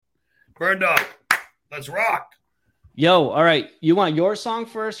Bird Dog, let's rock. Yo, all right. You want your song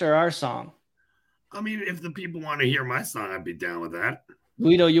first or our song? I mean, if the people want to hear my song, I'd be down with that.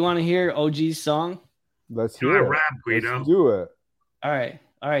 Guido, you want to hear OG's song? Let's hear it. Rap, Guido. Let's do it. All right.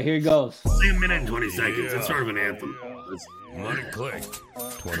 All right, here it goes. Only a minute and 20 seconds. It's sort of an anthem. Money click.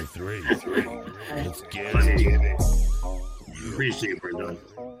 23. Let's get it. Appreciate it, Bird Dog.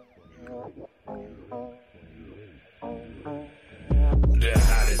 The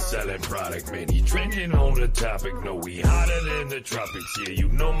hottest selling product, man. He trending on the topic. No, we hotter than the tropics. Yeah, you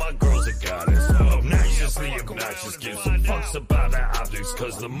know my girls are goddess. Obnoxiously obnoxious. Give some fucks about the optics.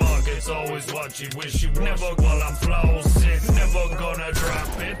 Cause the market's always watching. Wish you never while I'm flossing. Never gonna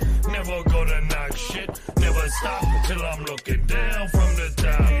drop it. Never gonna knock shit. Never stop till I'm looking down from the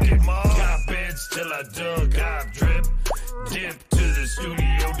top. Get my top beds till I dug up. Drip. Dip to the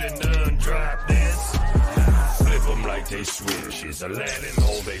studio, then drop this. Flip them like they swish. It's Aladdin,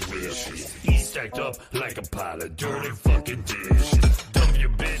 all they wish. He's stacked up like a pile of dirty fucking dishes. Dump your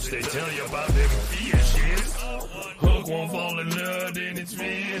bitch, they tell you about them fishes. Hook won't fall in love, then it's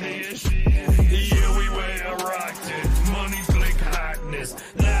finished. Yeah, we wear a rocket. Money click hotness.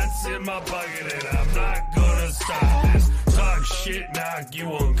 Knots in my pocket, and I'm not gonna stop this. Talk shit, knock you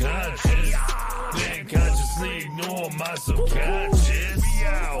unconscious. Then consciously ignore my subconscious. We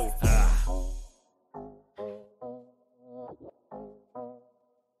out.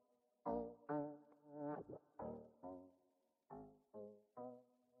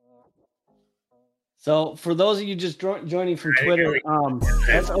 So, for those of you just joining from Twitter,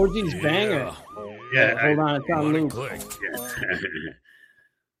 that's OG's banger. Yeah, hold on, it's on loop.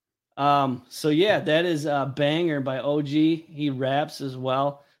 So yeah, that is a banger by OG. He raps as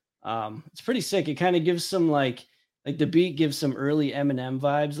well. It's pretty sick. It kind of gives some like the beat gives some early Eminem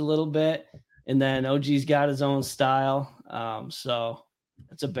vibes a little bit, and then OG's got his own style. So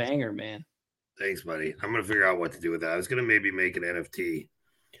it's a banger, man. Thanks, buddy. I'm gonna figure out what to do with that. I was gonna maybe make an NFT.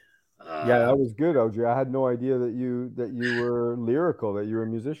 Yeah, that was good, OG. I had no idea that you were lyrical, that you were a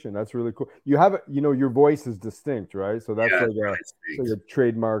musician. That's really cool. You have it, your voice is distinct, right? So that's like a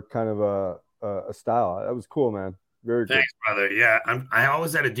trademark kind of a style. That was cool, man. Very cool. Thanks, brother. Yeah, I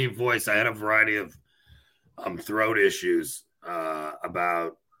always had a deep voice. I had a variety of throat issues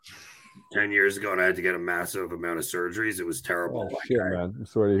about 10 years ago, and I had to get a massive amount of surgeries. It was terrible. Oh, shit, man. I'm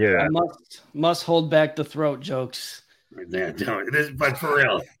sorry to hear that. I must hold back the throat jokes. Yeah, no, but for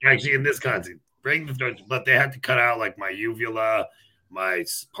real, actually, in this context, but they had to cut out like my uvula, my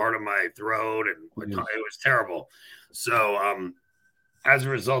part of my throat, and it was terrible. So, as a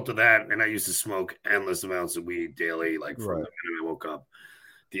result of that, and I used to smoke endless amounts of weed daily, like from the minute I woke up.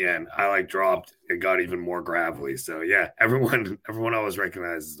 At the end, I like dropped and got even more gravelly. So yeah, everyone always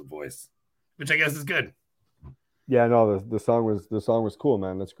recognizes the voice, which I guess is good. Yeah, no, the song was cool,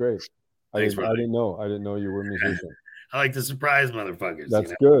 man. That's great. Thanks, I didn't know you were a musician. I like to surprise motherfuckers.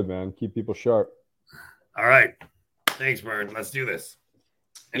 That's good, man. Keep people sharp. All right. Thanks, Vern. Let's do this.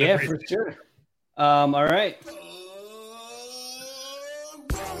 Yeah, for sure. All right.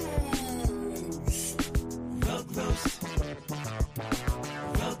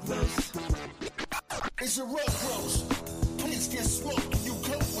 It's a RugRoast. Please get smoked. You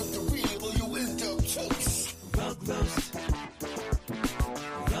come with the real or you end up chokes. RugRoast.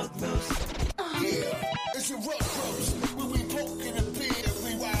 Yeah, it's a RugRoast. When we poke in the beer,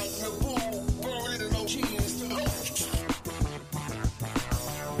 we wild in the pool, burning in no cheese to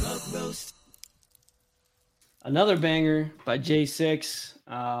RugRoast. Another banger by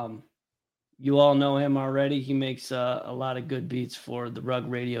J6. You all know him already. He makes a lot of good beats for the Rug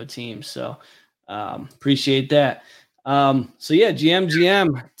Radio team. So appreciate that. So yeah,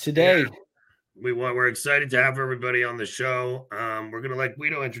 GM today. Yeah. We're excited to have everybody on the show. We're going to let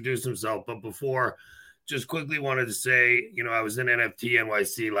Guido introduce himself. But before, just quickly wanted to say, I was in NFT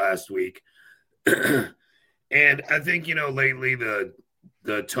NYC last week. And I think, lately the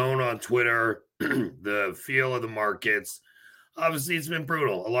tone on Twitter, the feel of the markets, obviously it's been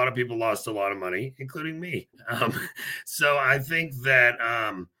brutal. A lot of people lost a lot of money, including me. So I think that,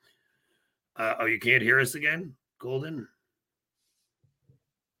 you can't hear us again, Golden?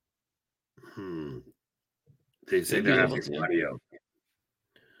 They say they're having audio.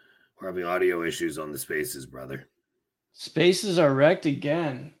 We're having audio issues on the spaces, brother. Spaces are wrecked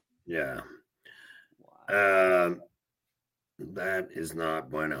again. Yeah. That is not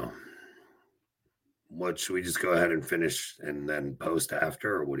bueno. What, should we just go ahead and finish and then post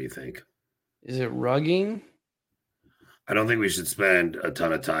after, or what do you think? Is it rugging? I don't think we should spend a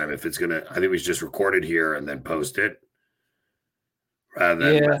ton of time. If it's gonna, I think we should just record it here and then post it,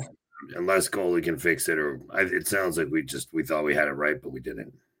 rather than unless Goalie can fix it. Or it sounds like we thought we had it right, but we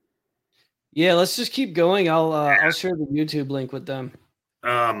didn't. Yeah, let's just keep going. I'll share the YouTube link with them.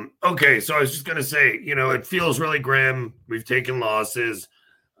 Okay, so I was just gonna say, it feels really grim. We've taken losses.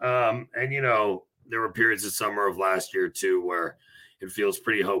 And there were periods of summer of last year too where it feels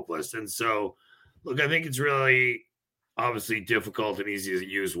pretty hopeless. And so, look, I think it's really obviously difficult and easy to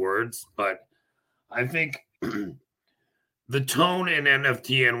use words, but I think the tone in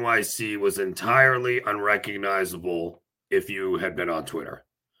NFT NYC was entirely unrecognizable if you had been on Twitter.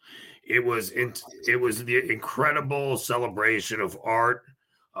 It was the incredible celebration of art,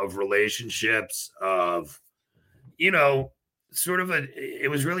 of relationships, of it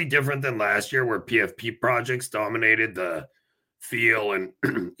was really different than last year where PFP projects dominated the feel. And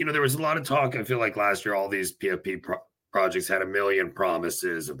there was a lot of talk. I feel like last year all these PFP projects had a million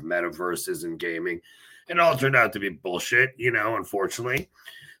promises of metaverses and gaming, and it all turned out to be bullshit, unfortunately.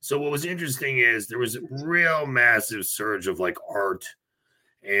 So what was interesting is there was a real massive surge of like art,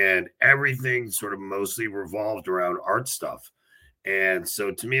 and everything sort of mostly revolved around art stuff. And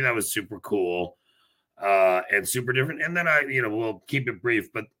so to me, that was super cool and super different. And then we'll keep it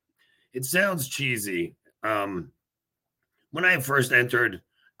brief, but it sounds cheesy. When I first entered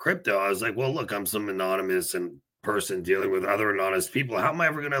crypto, I was like, well, look, I'm some anonymous and person dealing with other anonymous people. How am I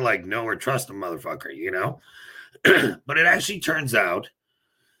ever going to like know or trust a motherfucker, But it actually turns out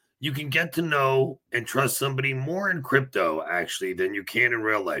you can get to know and trust somebody more in crypto actually than you can in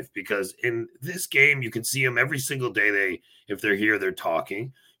real life, because in this game, you can see them every single day. If they're here, they're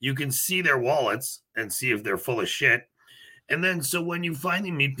talking. You can see their wallets and see if they're full of shit. And then, so when you finally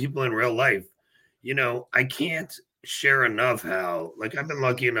meet people in real life, I can't share enough how, like, I've been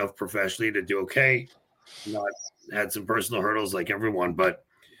lucky enough professionally to do okay. Not had some personal hurdles like everyone, but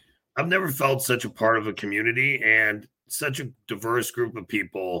I've never felt such a part of a community and such a diverse group of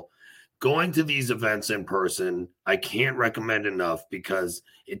people going to these events in person. I can't recommend enough, because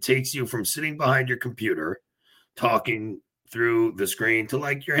it takes you from sitting behind your computer talking through the screen to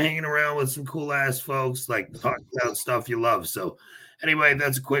like you're hanging around with some cool ass folks, like talking about stuff you love. So anyway,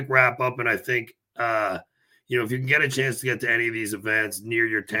 that's a quick wrap up. And I think if you can get a chance to get to any of these events near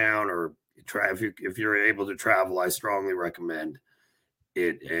your town, or if you're able to travel, I strongly recommend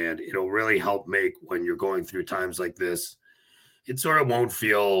it. And it'll really help make, when you're going through times like this, it sort of won't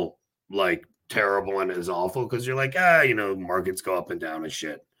feel like terrible and as awful, because you're like, markets go up and down and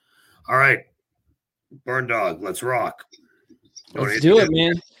shit. All right, Burn Dog, let's rock. Let's do it,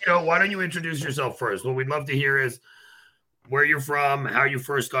 man. Why don't you introduce yourself first? What we'd love to hear is where you're from, how you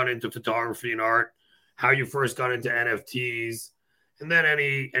first got into photography and art, how you first got into NFTs, and then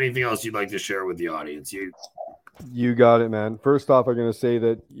anything else you'd like to share with the audience. You got it, man. First off, I'm going to say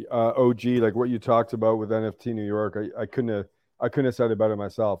that OG, like what you talked about with NFT New York, I couldn't have said it better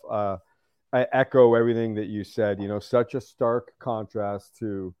myself. I echo everything that you said. Such a stark contrast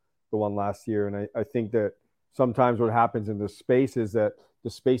to the one last year, and I think that sometimes what happens in this space is that the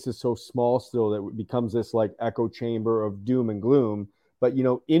space is so small still that it becomes this like echo chamber of doom and gloom. But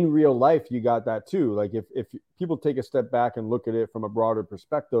in real life, you got that too. Like if people take a step back and look at it from a broader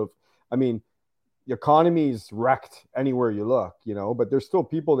perspective, I mean, the economy's wrecked anywhere you look, but there's still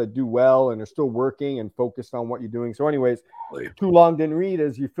people that do well and are still working and focused on what you're doing. So anyways, too long didn't read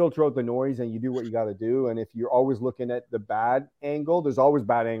as you filter out the noise and you do what you got to do. And if you're always looking at the bad angle, there's always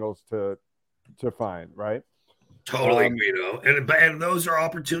bad angles to find, right? Totally, and those are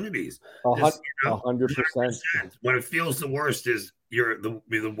opportunities. 100%. When it feels the worst is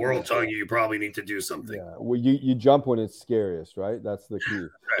the world telling you probably need to do something. Yeah, well, you jump when it's scariest, right? That's the key.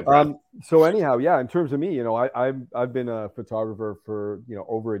 Right, so anyhow, yeah, in terms of me, I've been a photographer for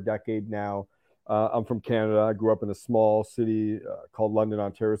over a decade now. I'm from Canada. I grew up in a small city called London,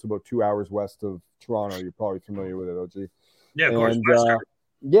 Ontario. It's about 2 hours west of Toronto. You're probably familiar with it, OG. Yeah, of course.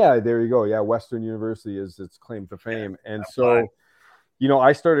 Yeah, there you go. Yeah, Western University is its claim to fame. And so,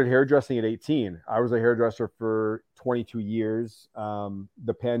 I started hairdressing at 18. I was a hairdresser for 22 years.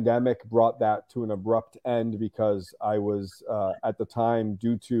 The pandemic brought that to an abrupt end because I was, at the time,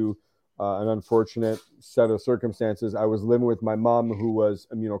 due to an unfortunate set of circumstances, I was living with my mom, who was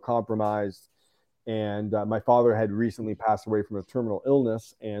immunocompromised, and my father had recently passed away from a terminal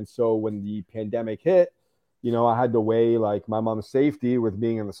illness. And so when the pandemic hit, I had to weigh like my mom's safety with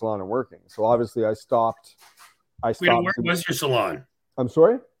being in the salon and working. So obviously I stopped. Where was your salon? I'm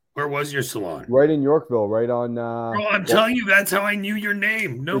sorry? Where was your salon? Right in Yorkville, right on. Bro, I'm telling you, that's how I knew your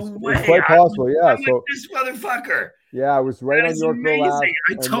name. No way. It's quite possible, yeah. So this motherfucker. Yeah, I was right on Yorkville. Amazing.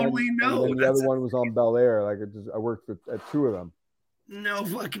 I totally know. And the other one was on Bel Air. Like I worked at two of them. No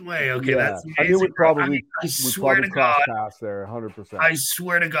fucking way. Okay, that's amazing. I mean, I swear to God, pass there 100%. I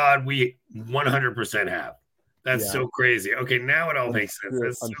swear to God, we 100% have. That's so crazy. Okay, now it all makes sense.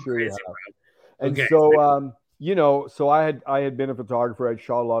 That's so crazy, bro. And so, so I had been a photographer. I'd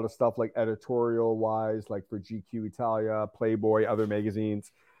shot a lot of stuff like editorial wise, like for GQ Italia, Playboy, other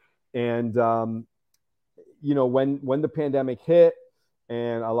magazines. And, when the pandemic hit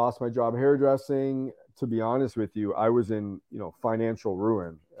and I lost my job hairdressing, to be honest with you, I was in, financial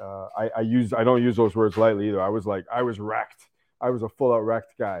ruin. I don't use those words lightly either. I was wrecked. I was a full out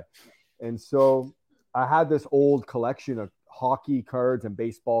wrecked guy. And so I had this old collection of hockey cards and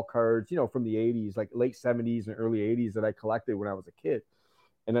baseball cards, from the 80s, like late 70s and early 80s that I collected when I was a kid.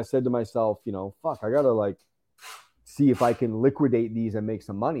 And I said to myself, fuck, I got to see if I can liquidate these and make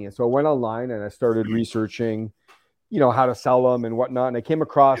some money. And so I went online and I started researching, how to sell them and whatnot. And I came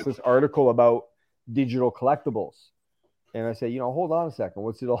across this article about digital collectibles. And I said, hold on a second.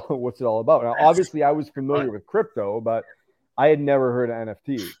 What's it all about? Now, obviously I was familiar with crypto, but I had never heard of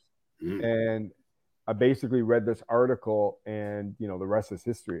NFTs. And I basically read this article and, the rest is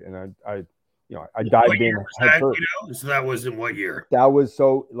history. And I dived in head first. So that was in what year? That was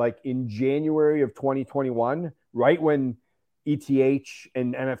in January of 2021, right when ETH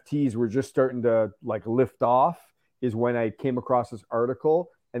and NFTs were just starting to lift off, is when I came across this article.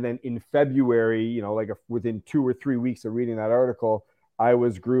 And then in February, within 2 or 3 weeks of reading that article, I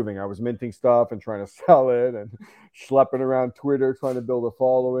was grooving. I was minting stuff and trying to sell it and schlepping around Twitter, trying to build a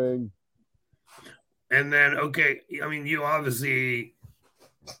following. And then, you obviously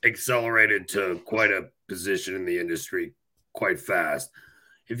accelerated to quite a position in the industry quite fast.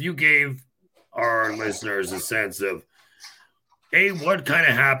 If you gave our listeners a sense of, what kind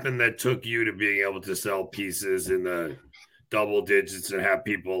of happened that took you to being able to sell pieces in the double digits and have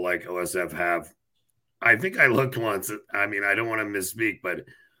people like OSF have. I think I looked once. I don't want to misspeak, but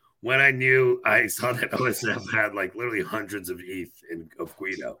when I saw that OSF had literally hundreds of ETH of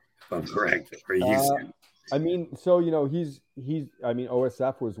Guido, if I'm correct.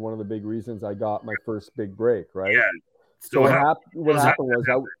 OSF was one of the big reasons I got my first big break, right? Yeah. So what happened was how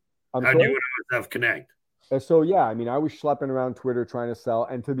do you and OSF connect? So yeah, I was schlepping around Twitter trying to sell.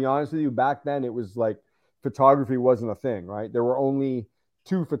 And to be honest with you, back then it was photography wasn't a thing, right? There were only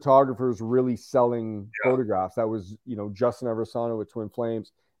 2 photographers really selling photographs. That was, Justin Aversano with Twin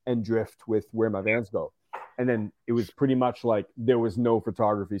Flames and Drift with Where My Vans Go. And then it was pretty much there was no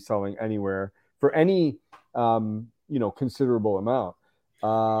photography selling anywhere for any, considerable amount.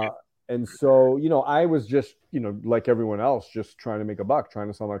 And so, I was just, like everyone else, just trying to make a buck, trying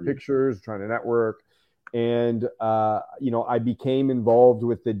to sell my pictures, trying to network. And, I became involved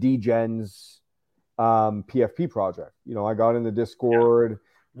with the DGens PFP project. I got in the Discord.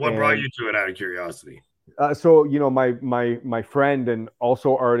 What brought you to it, out of curiosity? So my friend and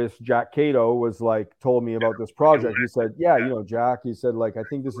also artist Jack Cato was told me about this project. He said, Jack, he said, I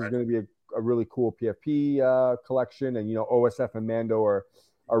think this is going to be a really cool PFP collection, and OSF and Mando are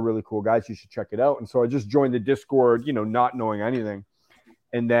really cool guys. You should check it out. And so I just joined the Discord, not knowing anything.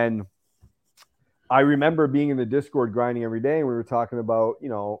 And then I remember being in the Discord grinding every day, and we were talking about,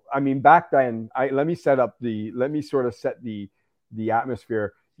 back then, let me set the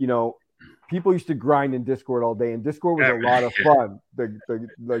atmosphere. People used to grind in Discord all day, and Discord was a lot of fun.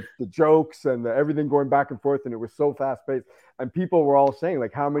 The jokes and everything going back and forth, and it was so fast paced. And people were all saying,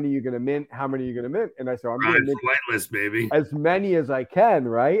 how many are you going to mint? How many are you going to mint? And I said, I'm going to mint whitelist, baby, as many as I can,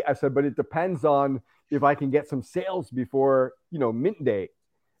 right? I said, but it depends on if I can get some sales before, mint day.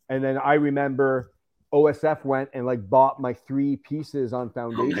 And then I remember OSF went and bought my 3 pieces on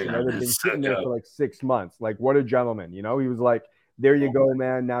Foundation that had been sitting there for 6 months. What a gentleman, He was like, there you go,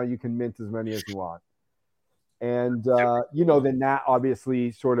 man. Now you can mint as many as you want. And, then that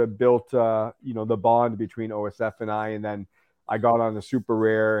obviously sort of built, the bond between OSF and I. And then I got on the Super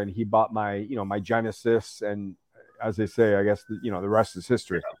Rare, and he bought my, my Genesis. And as they say, I guess, the rest is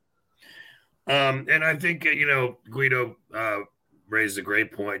history. And I think, Guido raised a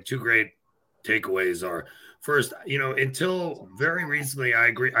great point. 2 great takeaways are, first, until very recently, I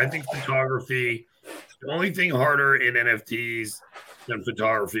agree. I think photography, the only thing harder in NFTs than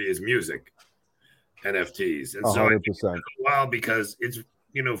photography is music NFTs. And 100%. So I think it's a while, because it's,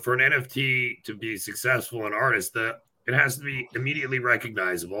 for an NFT to be successful, an artist, it has to be immediately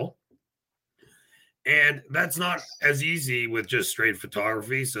recognizable. And that's not as easy with just straight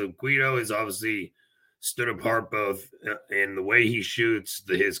photography. So Guido has obviously stood apart both in the way he shoots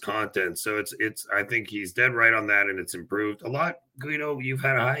his content. So it's I think he's dead right on that, and it's improved a lot. Guido, you've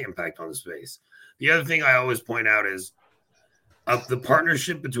had a high impact on the space. The other thing I always point out is the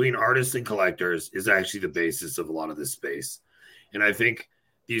partnership between artists and collectors is actually the basis of a lot of this space. And I think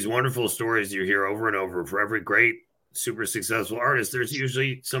these wonderful stories you hear over and over, for every great, super successful artist, there's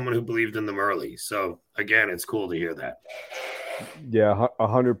usually someone who believed in them early. So again, it's cool to hear that. Yeah,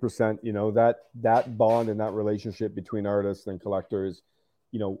 100%. You know, that bond and that relationship between artists and collectors,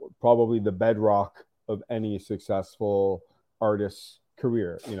 you know, probably the bedrock of any successful artist's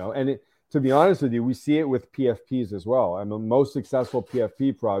career. You know, and to be honest with you, we see it with PFPs as well. I mean, most successful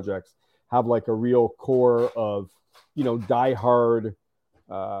PFP projects have like a real core of, you know, diehard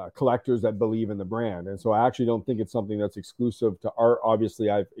collectors that believe in the brand. And so I actually don't think it's something that's exclusive to art. Obviously,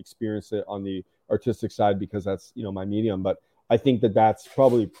 I've experienced it on the artistic side because that's, you know, my medium, but I think that that's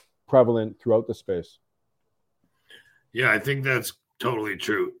probably prevalent throughout the space. Yeah, I think that's totally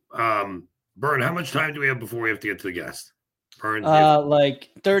true. Bern, how much time do we have before we have to get to the guest? Bern, like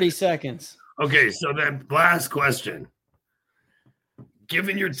 30 seconds. Okay, so that last question.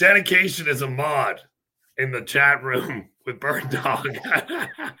 Given your dedication as a mod in the chat room with Burn Dog, how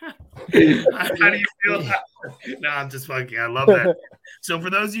do you feel? No, I'm just fucking. I love that. So for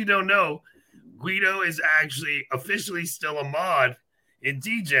those of you who don't know, Guido is actually officially still a mod in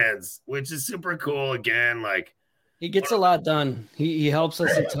DJs, which is super cool. Again, like he gets a lot done. He helps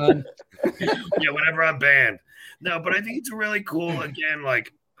us a ton. Yeah, whenever I'm banned. No, but I think it's really cool. Again,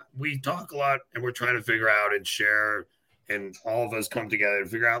 like we talk a lot and we're trying to figure out and share, and all of us come together to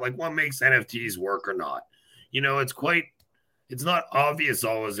figure out like what makes NFTs work or not. You know, it's not obvious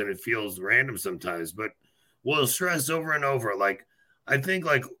always, and it feels random sometimes, but we'll stress over and over. Like, I think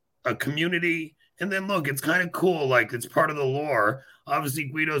like a community, and then look, it's kind of cool. Like, it's part of the lore. Obviously,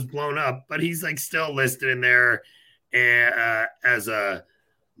 Guido's blown up, but he's like still listed in there as a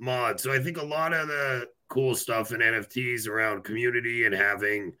mod. So I think a lot of the cool stuff in NFTs around community and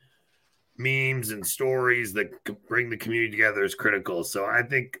having memes and stories that bring the community together is critical. So I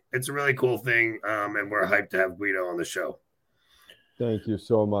think it's a really cool thing, and we're hyped to have Guido on the show. Thank you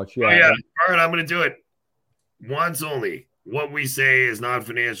so much. Yeah. Oh, yeah. All right, I'm going to do it once only. What we say is not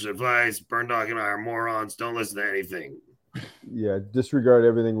financial advice. Burn Dog and I are morons. Don't listen to anything. Yeah, disregard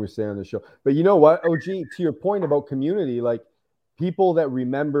everything we say on the show. But you know what, OG, to your point about community, like people that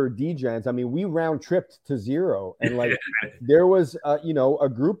remember DJs, I mean, we round tripped to zero. And like there was, you know, a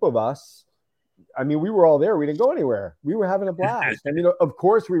group of us. I mean, we were all there. We didn't go anywhere. We were having a blast. I mean, of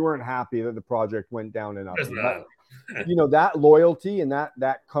course, we weren't happy that the project went down and nothing. But, you know, that loyalty and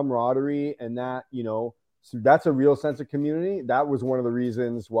that camaraderie and that, you know, so that's a real sense of community. That was one of the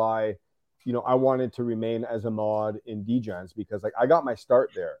reasons why, you know, I wanted to remain as a mod in DJs, because like I got my start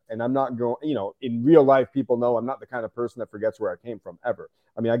there, and I'm not going, you know, in real life, people know I'm not the kind of person that forgets where I came from ever.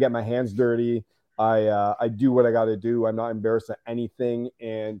 I mean, I get my hands dirty. I do what I got to do. I'm not embarrassed at anything.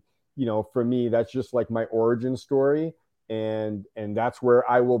 And, you know, for me, that's just like my origin story. And that's where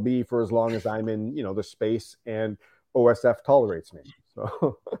I will be for as long as I'm in, you know, the space and OSF tolerates me.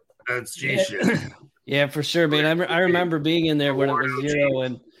 So that's G shit. Yeah, for sure, man. I remember being in there when it was zero,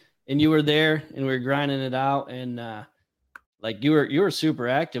 and you were there, and we were grinding it out, and like you were super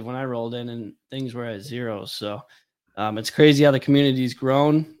active when I rolled in, and things were at zero. So it's crazy how the community's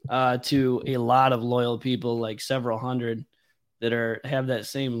grown to a lot of loyal people, like several hundred that have that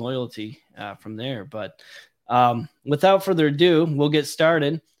same loyalty from there. But without further ado, we'll get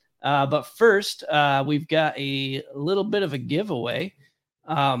started. But first, we've got a little bit of a giveaway.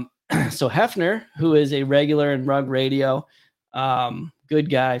 So Hefner, who is a regular in Rug Radio, good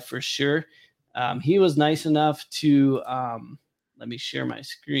guy for sure. He was nice enough to let me share my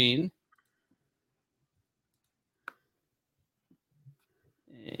screen.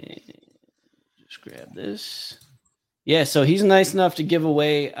 And just grab this. Yeah, so he's nice enough to give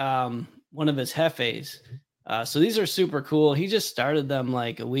away one of his Hefes. So these are super cool. He just started them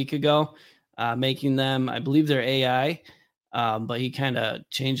like a week ago, making them. I believe they're AI. But he kind of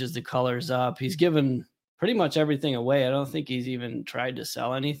changes the colors up. He's given pretty much everything away. I don't think he's even tried to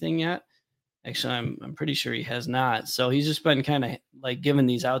sell anything yet. Actually, I'm pretty sure he has not. So he's just been kind of like giving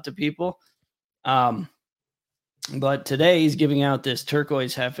these out to people. But today he's giving out this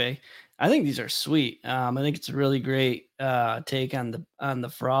turquoise Hefe. I think these are sweet. I think it's a really great take on the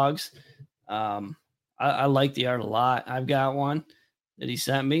frogs. I like the art a lot. I've got one that he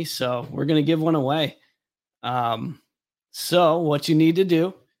sent me, so we're gonna give one away. So what you need to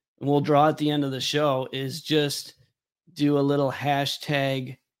do, and we'll draw at the end of the show, is just do a little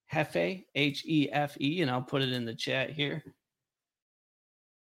hashtag Hefe, Hefe, and I'll put it in the chat here.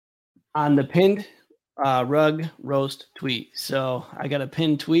 On the pinned Rug Roast tweet. So I got a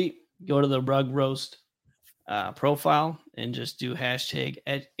pinned tweet. Go to the Rug Roast profile and just do hashtag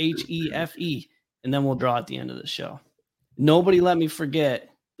Hefe, and then we'll draw at the end of the show. Nobody let me forget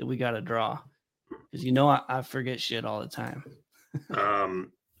that we got to draw. Because you know I forget shit all the time.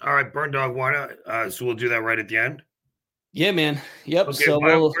 All right, Burn Dog, why not? So we'll do that right at the end. Yeah, man. Yep. Okay, So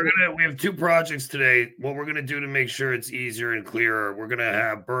we have 2 projects today. What we're gonna do to make sure it's easier and clearer, we're gonna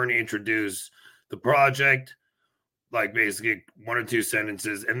have Bern introduce the project, like basically 1 or 2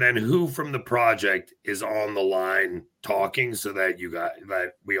 sentences, and then who from the project is on the line talking so that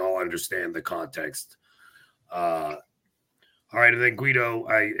that we all understand the context. All right, and then Guido,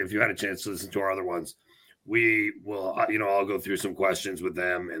 if you had a chance to listen to our other ones, we will, I'll go through some questions with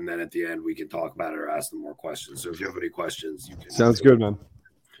them, and then at the end we can talk about it or ask them more questions. So if you have any questions, you can. Sounds good, man.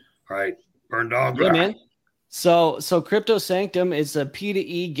 All right, Burn Dog. Yeah, man. So Crypto Sanctum is a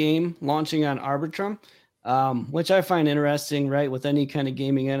P2E game launching on Arbitrum, which I find interesting, right? With any kind of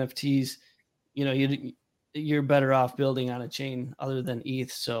gaming NFTs, you're better off building on a chain other than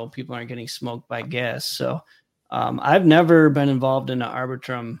ETH, so people aren't getting smoked by gas. So I've never been involved in an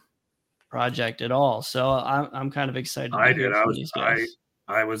Arbitrum project at all, so I'm kind of excited. I did. I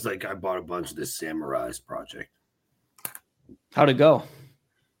was like, I bought a bunch of this Samurai's project. How'd it go?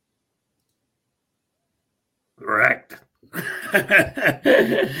 Correct.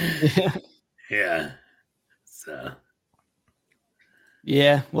 Yeah. So.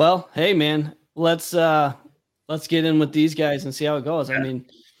 Yeah. Well, hey, man, let's get in with these guys and see how it goes. Yeah. I mean,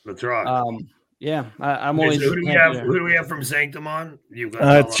 let's rock. Yeah, I'm always. So who do we have from Sanctum on?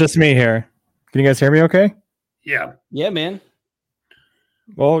 It's just me here. Can you guys hear me okay? Yeah. Yeah, man.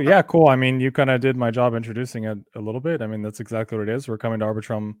 Well, yeah, cool. I mean, you kind of did my job introducing it a little bit. I mean, that's exactly what it is. We're coming to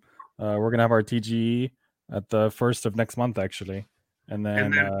Arbitrum. We're going to have our TGE at the 1st of next month, actually. And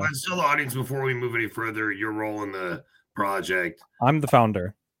then let's tell the audience before we move any further, your role in the project. I'm the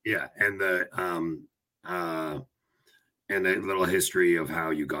founder. Yeah. And the little history of how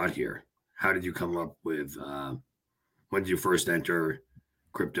you got here. How did you come up with, when did you first enter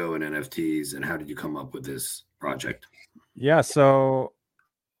crypto and NFTs, and how did you come up with this project? Yeah, so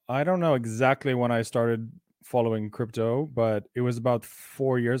I don't know exactly when I started following crypto, but it was about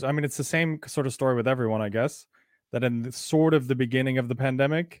 4 years. I mean, it's the same sort of story with everyone, I guess, that in the beginning of the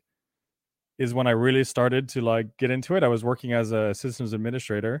pandemic is when I really started to get into it. I was working as a systems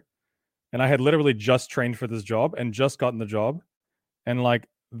administrator, and I had literally just trained for this job and just gotten the job. And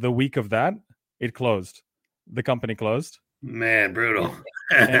the week of that, it closed. The company closed. Man, brutal.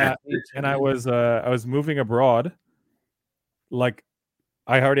 and I was moving abroad. I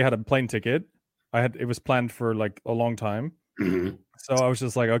already had a plane ticket. It was planned for a long time. Mm-hmm. So I was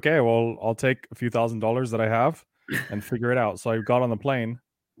just like, okay, well, I'll take a few $1,000s that I have and figure it out. So I got on the plane.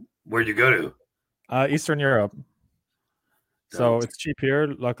 Where'd you go to? Eastern Europe. So it's cheap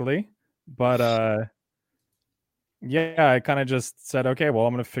here, luckily. But yeah, I kind of just said, okay, well,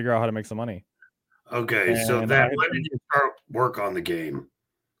 I'm going to figure out how to make some money. Okay, so when did you start work on the game?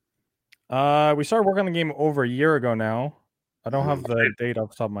 We started working on the game over a year ago now. I don't have the date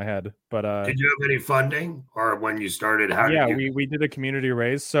off the top of my head, but did you have any funding, or when you started? We did a community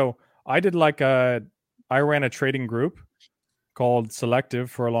raise. So I did I ran a trading group called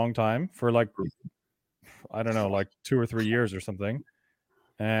Selective for a long time, for I don't know, 2 or 3 years or something,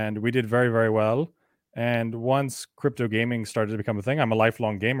 and we did very, very well. And once crypto gaming started to become a thing, I'm a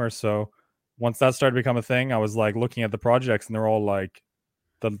lifelong gamer, so once that started to become a thing, I was looking at the projects, and they're all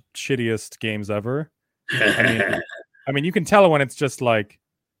the shittiest games ever. I mean, you can tell when it's just a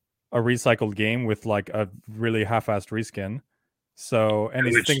recycled game with a really half-assed reskin. So, and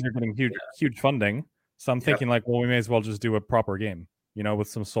these things are getting huge funding. So I'm thinking well, we may as well just do a proper game, with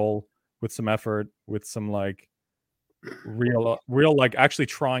some soul, with some effort, with some real actually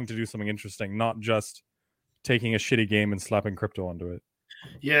trying to do something interesting, not just taking a shitty game and slapping crypto onto it.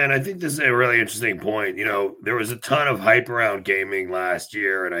 Yeah, and I think this is a really interesting point. There was a ton of hype around gaming last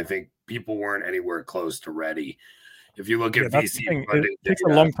year, and I think people weren't anywhere close to ready. If you look at VC funding, it takes a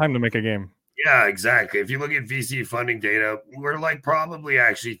long time to make a game. Yeah, exactly. If you look at VC funding data, we're probably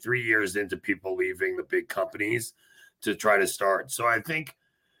actually 3 years into people leaving the big companies to try to start. So I think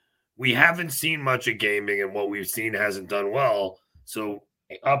we haven't seen much of gaming, and what we've seen hasn't done well. So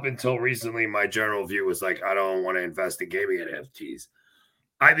up until recently, my general view was I don't want to invest in gaming NFTs.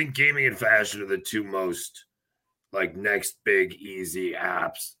 I think gaming and fashion are the two most next big easy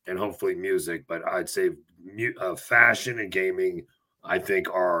apps, and hopefully music. But I'd say fashion and gaming, I think,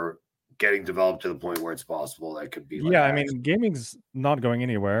 are getting developed to the point where it's possible that could be. I mean, gaming's not going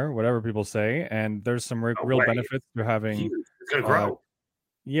anywhere, whatever people say, and there's some real benefits to having. It's gonna grow.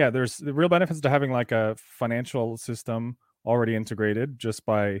 There's the real benefits to having a financial system already integrated just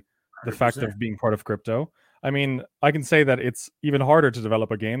by the 100%. Fact of being part of crypto. I mean, I can say that it's even harder to develop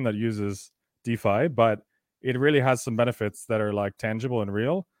a game that uses DeFi, but it really has some benefits that are tangible and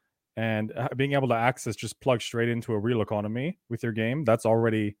real. And being able to just plug straight into a real economy with your game, that's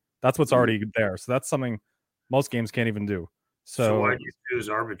what's already there. So that's something most games can't even do. So why did you choose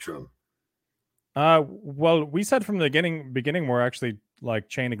Arbitrum? Well, we said from the beginning we're actually like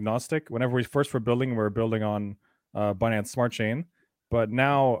chain agnostic. Whenever we first were building on Binance Smart Chain, but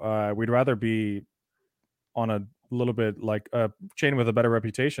now we'd rather be on a little bit like a chain with a better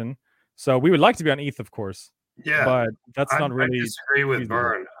reputation. So we would like to be on ETH, of course. Yeah, but that's not really. I disagree with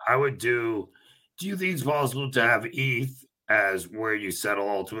Burn. I would do. Do you think it's possible to have ETH as where you settle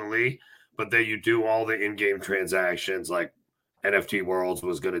ultimately, but then you do all the in-game transactions like NFT Worlds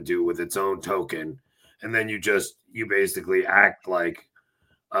was going to do with its own token, and then you basically act like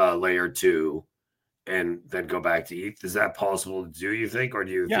layer 2 and then go back to ETH? Is that possible to do, you think? Or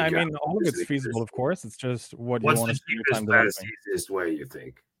do you think I mean, all of it's feasible, of course. It's just what you want to spend your time developing. Easiest way, you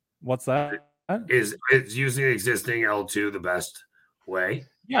think? What's that? Is using existing L2 the best way?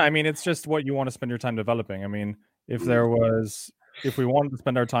 Yeah, I mean, it's just what you want to spend your time developing. I mean, if we wanted to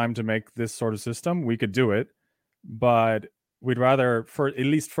spend our time to make this sort of system, we could do it. But we'd rather at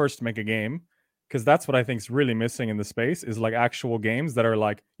least first make a game, because that's what I think is really missing in the space, is like actual games that are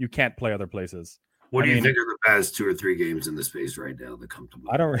like you can't play other places. What do you think are the best 2 or 3 games in the space right now that come to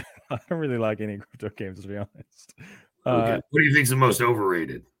mind? I don't really like any crypto games, to be honest. Okay. What do you think is the most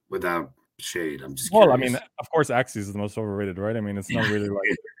overrated without shade? I'm just curious. Well, I mean, of course, Axie is the most overrated, right? I mean, it's not really like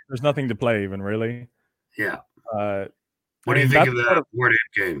there's nothing to play even, really. Yeah. What do you think of that Bored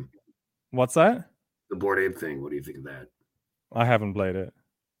Ape game? What's that? The Bored Ape thing. What do you think of that? I haven't played it.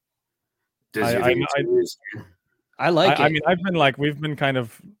 I like it. I mean, we've been kind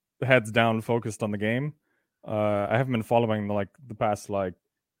of heads down focused on the game. I haven't been following like the past like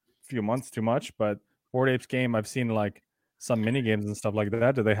few months too much, but Bored Apes game, I've seen like some mini games and stuff like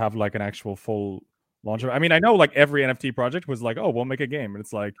that. Do they have like an actual full launch? I mean, I know like every NFT project was like, oh, we'll make a game, and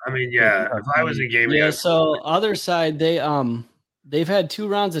it's like, I mean, yeah, if I was in gaming, yeah. So other side, they've had 2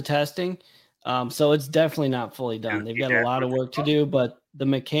 rounds of testing, so it's definitely not fully done. They've got a lot of work to do, but the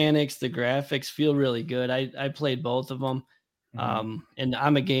mechanics, the graphics feel really good. I played both of them. And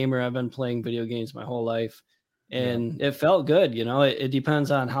I'm a gamer. I've been playing video games my whole life, and it felt good. You know, it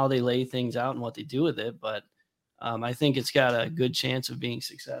depends on how they lay things out and what they do with it, but I think it's got a good chance of being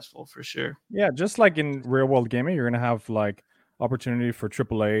successful for sure. Yeah, just like in real world gaming, you're gonna have like opportunity for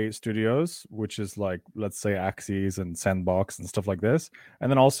AAA studios, which is like, let's say, Axies and Sandbox and stuff like this, and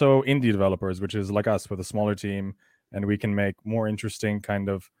then also indie developers, which is like us with a smaller team, and we can make more interesting kind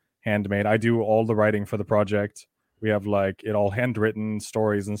of handmade. I do all the writing for the project. We have like it all handwritten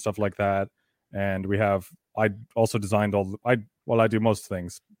stories and stuff like that. And I also designed I do most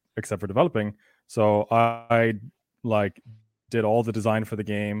things except for developing. So I like did all the design for the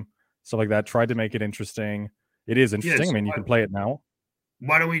game, stuff like that, tried to make it interesting. It is interesting. I mean, you can play it now.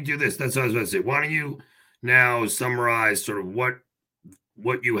 Why don't we do this? That's what I was about to say. Why don't you now summarize sort of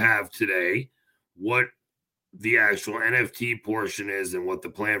what you have today, what the actual NFT portion is, and what the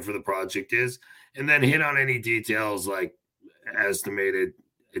plan for the project is, and then hit on any details like estimated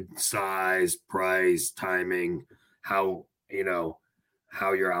size, price, timing, how you're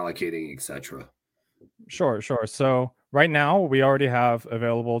allocating, etc. Sure. So right now we already have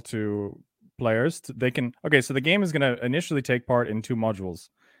available to players. So the game is going to initially take part in 2 modules,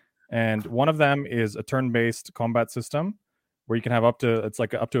 and one of them is a turn-based combat system where you can have up to a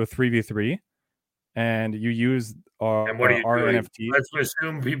 3v3. And you use our NFT. Let's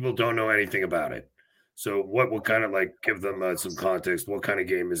assume people don't know anything about it. So what kind of like give them some context? What kind of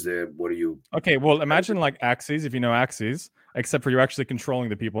game is it? What are you? Okay, well, imagine like Axies, if you know Axies, except for you're actually controlling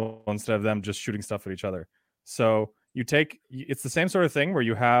the people instead of them just shooting stuff at each other. So it's the same sort of thing where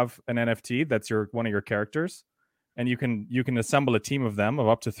you have an NFT that's one of your characters, and you can assemble a team of them of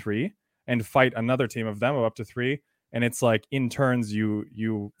up to 3 and fight another team of them of up to 3, and it's like in turns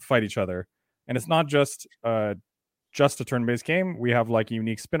you fight each other. And it's not just a turn-based game. We have like a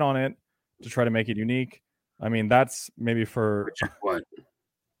unique spin on it to try to make it unique. I mean, that's maybe for what?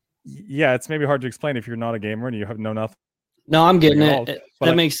 Yeah, it's maybe hard to explain if you're not a gamer and you know nothing. No, I'm getting it.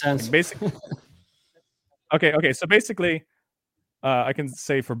 That makes sense. Basically, okay. So basically, I can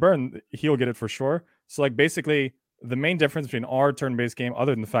say for Burn, he'll get it for sure. So like basically, the main difference between our turn-based game,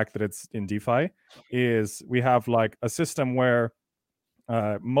 other than the fact that it's in DeFi, is we have like a system where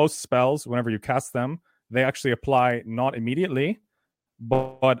most spells, whenever you cast them, they actually apply not immediately,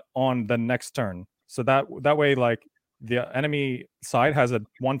 but on the next turn. So that way, like the enemy side has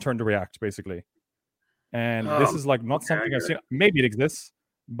 1 turn to react, basically. And this is like not something I've seen. Maybe it exists,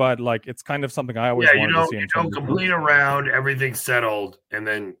 but like it's kind of something I always wanted to see. You don't complete a round, everything's settled, and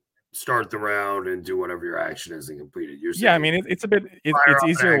then start the round and do whatever your action is and complete it. Yeah, I mean it's it's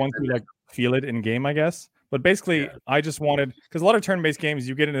easier once you like feel it in game, I guess. But basically, I just wanted, because a lot of turn-based games,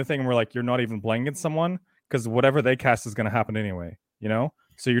 you get into a thing where like you're not even playing against someone because whatever they cast is going to happen anyway, you know?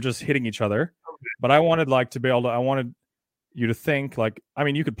 So you're just hitting each other. But I wanted like to be able to, I wanted you to think like, I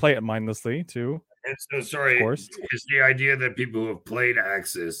mean, you could play it mindlessly too. And so, sorry, of course. Is the idea that people who have played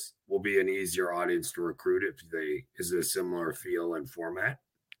Axis will be an easier audience to recruit if is it a similar feel and format?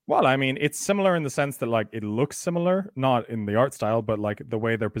 Well, I mean, it's similar in the sense that like it looks similar, not in the art style, but like the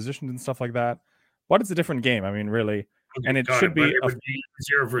way they're positioned and stuff like that. But it's a different game. I mean, really. Okay, and it should be. It would be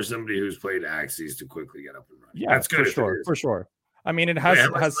easier for somebody who's played Axis to quickly get up and running. Yeah, that's good. For sure. I mean, it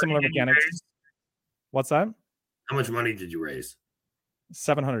has similar mechanics. What's that? How much money did you raise?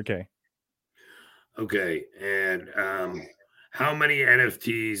 $700K. Okay, and how many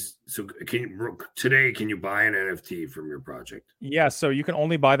NFTs? So can you buy an NFT from your project? Yeah, so you can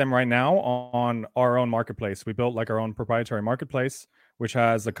only buy them right now on our own marketplace. We built like our own proprietary marketplace, which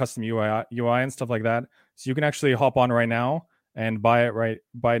has a custom UI and stuff like that. So you can actually hop on right now and buy it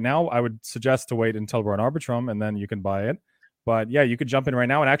by now. I would suggest to wait until we're on Arbitrum and then you can buy it. But yeah, you could jump in right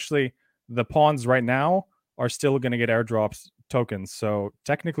now. And actually, the pawns right now are still going to get airdrops tokens. So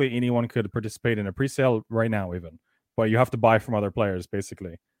technically, anyone could participate in a pre-sale right now, even. But you have to buy from other players,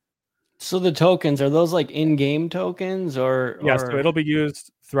 basically. So the tokens, are those like in-game tokens or? Yeah, so it'll be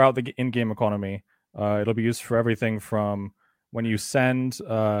used throughout the in-game economy. It'll be used for everything from when you send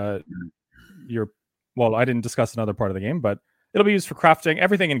your... Well, I didn't discuss another part of the game, but it'll be used for crafting,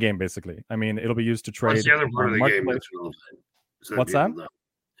 everything in-game, basically. I mean, it'll be used to trade. What's the other part of the game that's relevant? So what's that? Know.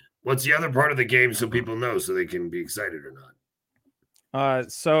 What's the other part of the game so people know so they can be excited or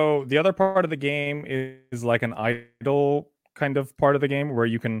not? So the other part of the game is like an idle kind of part of the game where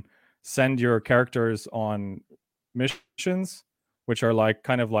you can send your characters on missions, which are like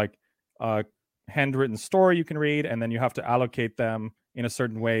kind of like a handwritten story you can read, and then you have to allocate them in a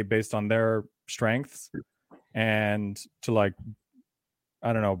certain way based on their strengths and to like,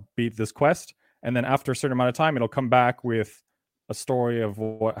 I don't know, beat this quest. And then after a certain amount of time, it'll come back with a story of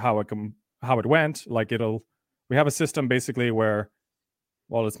how it went. Like we have a system basically where,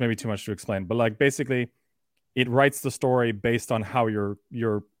 well, it's maybe too much to explain, but like basically it writes the story based on how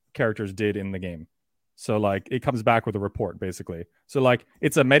your characters did in the game. So like it comes back with a report basically. So like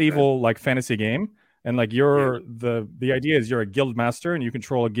it's a medieval like fantasy game, and like the idea is you're a guild master and you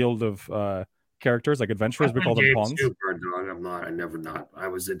control a guild of characters, like adventurers. We call them pawns. I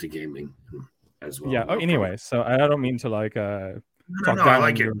was into gaming as well. Yeah. Anyway, so I don't mean to like No, I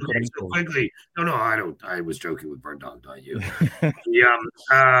like it. Okay, so quickly. No, I don't. I was joking with Bird Dog, not you.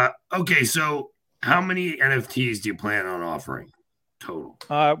 Yeah. Okay, so how many NFTs do you plan on offering total?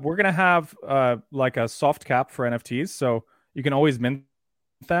 We're gonna have like a soft cap for NFTs, so you can always mint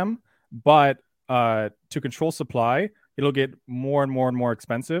them, but to control supply, it'll get more and more and more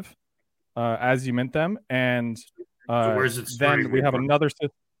expensive as you mint them, and so then we have another.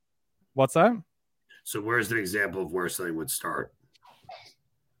 What's that? So where's the example of where something would start?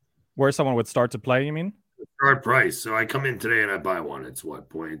 Where someone would start to play, you mean? Start price. So I come in today and I buy one. It's what,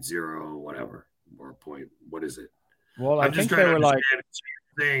 0.0 whatever, or what is it? Well, I'm just trying to understand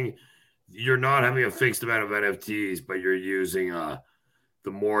saying you're not having a fixed amount of NFTs, but you're using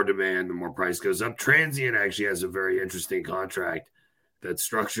the more demand, the more price goes up. Transient actually has a very interesting contract that's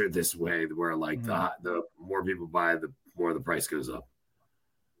structured this way, where like the more people buy, the more the price goes up.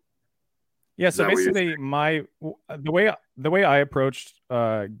 Yeah, so basically the way I approached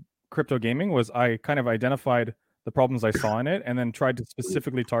crypto gaming was I kind of identified the problems I saw in it and then tried to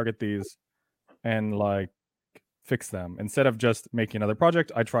specifically target these and like fix them. Instead of just making another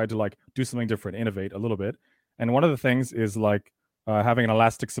project, I tried to like do something different, innovate a little bit. And one of the things is like having an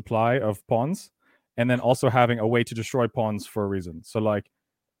elastic supply of pawns, and then also having a way to destroy pawns for a reason. So like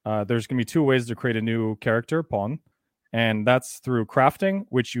there's gonna be two ways to create a new character pawn. And that's through crafting,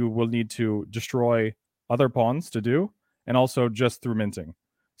 which you will need to destroy other pawns to do, and also just through minting.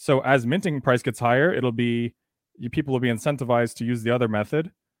 So as minting price gets higher, people will be incentivized to use the other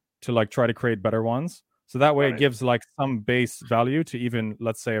method to like try to create better ones. So that way it gives like some base value to even,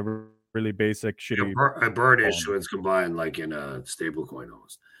 let's say, a really basic shitty a bird issuance combined like in a stable coin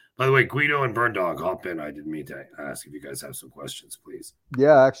almost. By the way, Guido and Burn Dog, hop in. I didn't mean to ask if you guys have some questions, please.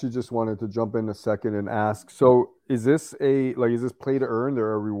 Yeah, I actually just wanted to jump in a second and ask. So is this play to earn? There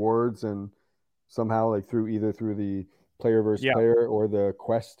are rewards and somehow like either through the player versus player or the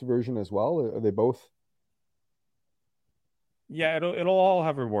quest version as well? Are they both? Yeah, it'll all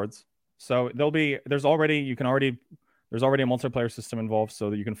have rewards. So there's already a multiplayer system involved so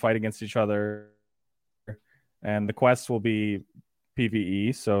that you can fight against each other. And the quest will be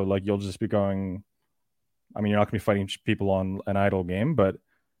PvE, so like you'll just be going, I mean, you're not gonna be fighting people on an idle game, but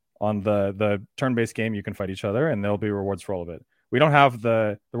on the turn-based game you can fight each other and there'll be rewards for all of it. We don't have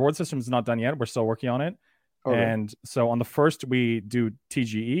the reward system is not done yet, we're still working on it, Okay. And so on the first, we do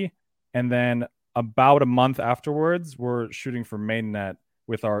TGE, and then about a month afterwards, we're shooting for mainnet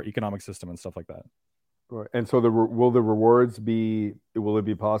with our economic system and stuff like that. Right. And so will the rewards will it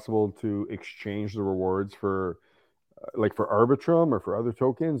be possible to exchange the rewards for like for Arbitrum or for other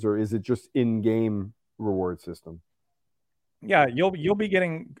tokens, or is it just in-game reward system? Yeah, you'll be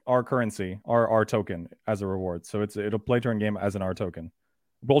getting our currency, our token as a reward. So it'll play to in-game as an R token.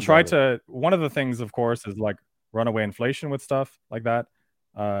 We'll try to, one of the things, of course, is like runaway inflation with stuff like that.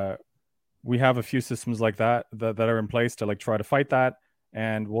 We have a few systems like that are in place to like try to fight that.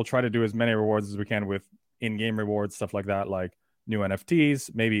 And we'll try to do as many rewards as we can with in-game rewards, stuff like that, like new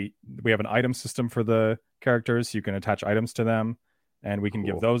NFTs. Maybe we have an item system for the characters, so you can attach items to them, and we can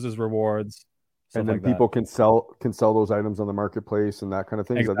give those as rewards. And then people can sell those items on the marketplace and that kind of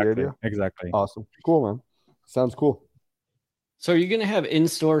thing. Exactly, is that the idea? Exactly. Awesome. Cool, man. Sounds cool. So are you going to have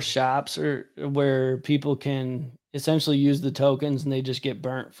in-store shops or where people can essentially use the tokens and they just get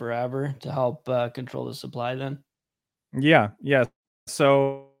burnt forever to help control the supply then? Yeah.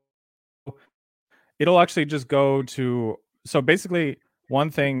 So it'll actually just go to, so basically one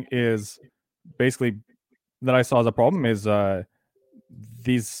thing is basically that I saw as a problem is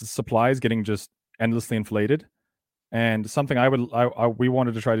these supplies getting just endlessly inflated. And something we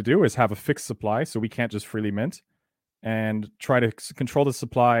wanted to try to do is have a fixed supply, so we can't just freely mint, and try to control the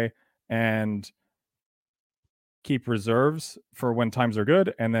supply and keep reserves for when times are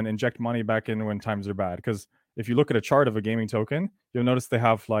good, and then inject money back in when times are bad. Because if you look at a chart of a gaming token, you'll notice they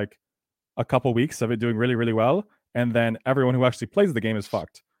have like a couple weeks of it doing really, really well, and then everyone who actually plays the game is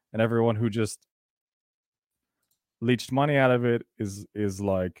fucked, and everyone who just leached money out of it is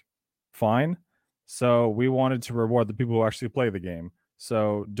like fine. So we wanted to reward the people who actually play the game.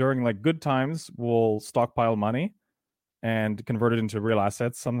 So during like good times, we'll stockpile money and convert it into real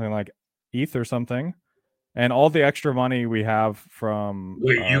assets, something like ETH or something. And all the extra money we have from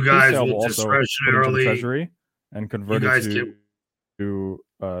you guys will also discretionarily put into the treasury and convert it to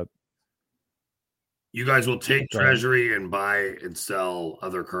you guys will take treasury and buy and sell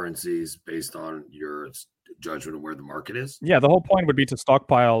other currencies based on your judgment of where the market is. Yeah, the whole point would be to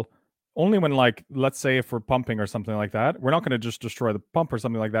stockpile only when, like, let's say if we're pumping or something like that. We're not going to just destroy the pump or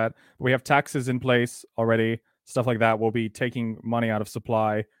something like that. We have taxes in place already, stuff like that. We'll be taking money out of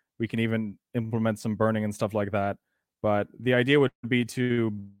supply. We can even implement some burning and stuff like that. But the idea would be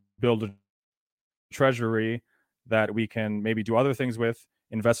to build a treasury that we can maybe do other things with,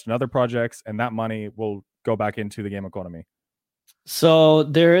 invest in other projects, and that money will go back into the game economy. So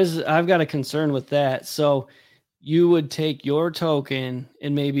I've got a concern with that. So you would take your token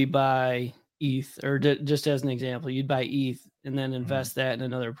and maybe buy ETH, or just as an example, you'd buy ETH and then invest that in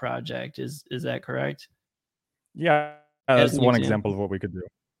another project. Is that correct? Yeah, that's one example of what we could do.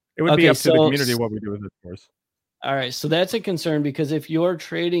 It would be up to the community what we do with it, of course. All right, so that's a concern, because if you're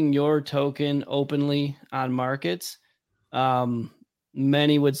trading your token openly on markets,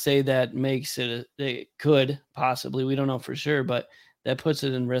 many would say that makes it could possibly, we don't know for sure, but that puts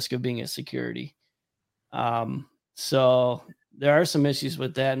it in risk of being a security. So there are some issues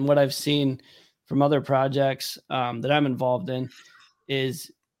with that. And what I've seen from other projects that I'm involved in is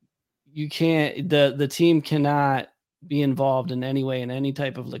you can't, the team cannot be involved in any way in any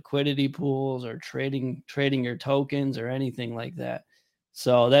type of liquidity pools or trading your tokens or anything like that.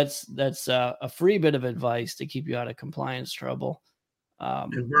 So that's a free bit of advice to keep you out of compliance trouble.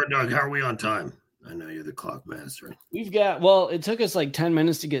 And Bird Dog, how are we on time? I know you're the clock master. It took us like 10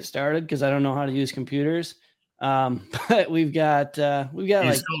 minutes to get started because I don't know how to use computers. But we've got you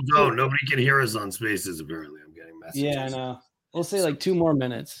like still don't. Nobody can hear us on Spaces, apparently. I'm getting messages. Yeah, I know. We'll say like 2 more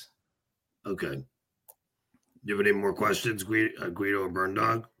minutes. Okay. Do you have any more questions, Guido or Burn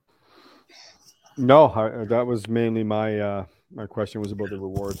Dog? No, that was mainly my question was about the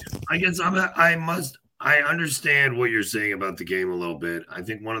rewards. I guess I understand what you're saying about the game a little bit. I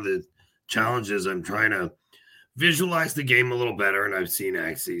think one of the challenges, I'm trying to visualize the game a little better, and I've seen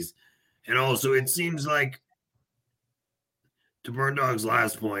Axes. And also, it seems like, to Burn Dog's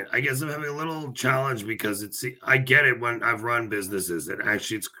last point, I guess I'm having a little challenge because I get it when I've run businesses, and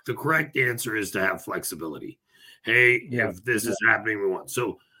actually the correct answer is to have flexibility. Hey, if this is happening, we want.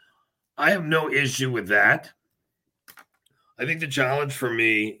 So I have no issue with that. I think the challenge for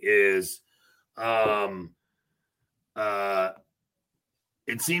me is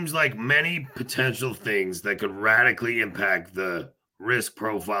it seems like many potential things that could radically impact the risk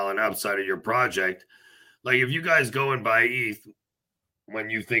profile and upside of your project. Like if you guys go and buy ETH when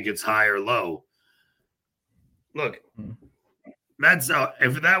you think it's high or low, look, that's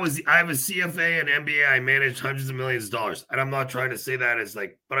if that was, I have a CFA and MBA, I manage hundreds of millions of dollars, and I'm not trying to say that as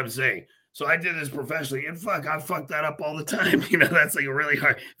like, but I'm saying So I did this professionally, and I fucked that up all the time. You know, that's like a really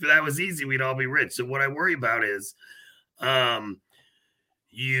hard. If that was easy, we'd all be rich. So what I worry about is,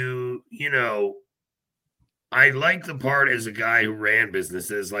 you know, I like the part as a guy who ran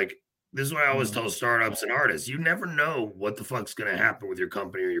businesses. Like, this is what I always tell startups and artists: you never know what the fuck's going to happen with your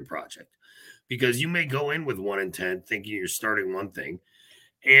company or your project, because you may go in with one intent, thinking you're starting one thing,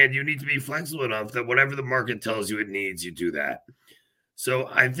 and you need to be flexible enough that whatever the market tells you it needs, you do that. So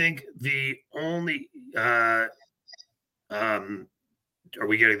I think the only are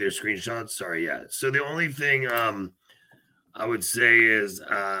we getting their screenshots? Sorry, yeah. So the only thing I would say is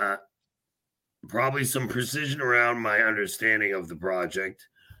probably some precision around my understanding of the project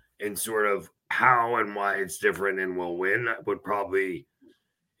and sort of how and why it's different and will win. I would probably,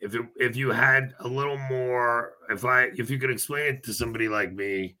 if you had a little more, if you could explain it to somebody like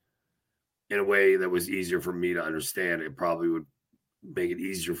me in a way that was easier for me to understand, it probably would make it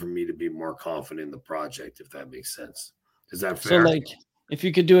easier for me to be more confident in the project, if that makes sense. Is that fair? So, like, if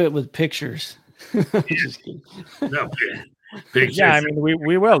you could do it with pictures. Just kidding. No, pictures. Yeah, I mean,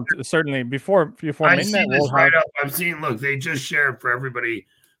 we will certainly before I see midnight. this right up. I'm seeing. Look, they just shared for everybody.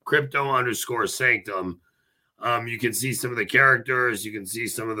 Crypto_sanctum. You can see some of the characters. You can see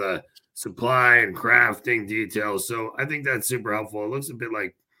some of the supply and crafting details. So I think that's super helpful. It looks a bit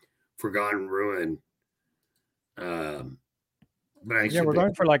like Forgotten Ruin. But we're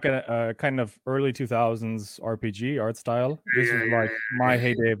going for like a kind of early 2000s RPG art style. This is like my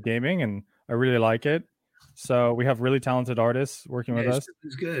heyday of gaming, and I really like it. So we have really talented artists working with us.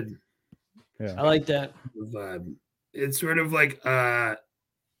 It's good. Yeah, I like that vibe. It's sort of like I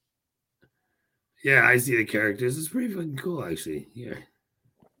see the characters. It's pretty fucking cool, actually. Yeah,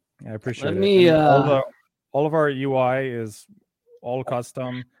 I appreciate it. All of our UI is all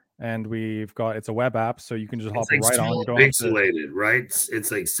custom. And it's a web app, so you can just hop right on. You don't pixelated, right? It's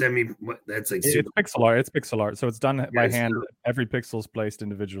like it's pixel art. It's pixel art, so it's done by hand. Every pixel is placed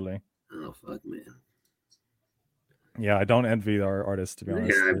individually. Oh fuck, man! Yeah, I don't envy our artists, to be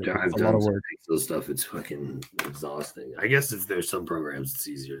honest. Yeah, I've done a lot of work. Pixel stuff. It's fucking exhausting. I guess there's some programs it's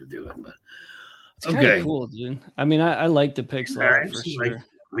easier to do it, but it's kind of cool, dude. I mean, I like the pixel art for sure.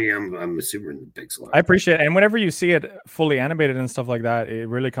 I'm super into pixel art. I appreciate it. And whenever you see it fully animated and stuff like that, it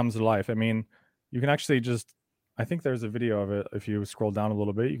really comes to life. I mean, you can actually I think there's a video of it. If you scroll down a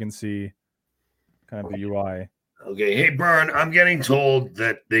little bit, you can see kind of the UI. Okay. Hey, Bern, I'm getting told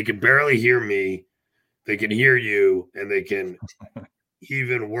that they can barely hear me. They can hear you, and they can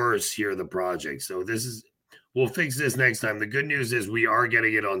even worse hear the project. So we'll fix this next time. The good news is we are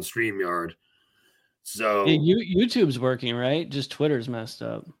getting it on StreamYard. So YouTube's working, right? Just Twitter's messed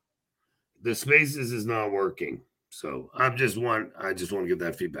up. The Spaces is not working. So I just want to give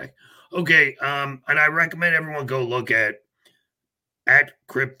that feedback. Okay. And I recommend everyone go look at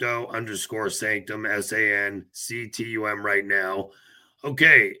crypto_sanctum, SANCTUM right now.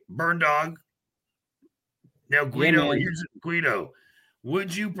 Okay, Burn Dog. Now, Guido, Guido,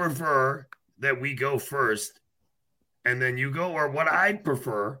 would you prefer that we go first and then you go, or what I'd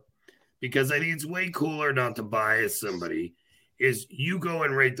prefer, because I think it's way cooler not to bias somebody, is you go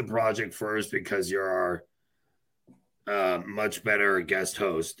and rate the project first because you're our much better guest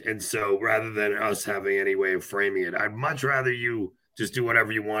host. And so rather than us having any way of framing it, I'd much rather you just do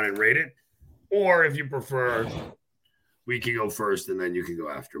whatever you want and rate it. Or if you prefer, we can go first and then you can go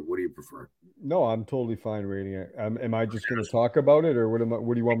after. What do you prefer? No, I'm totally fine rating it. Am I just going to talk about it, or what do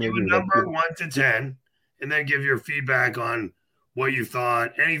you want me to do? Number 1 to 10, and then give your feedback on what you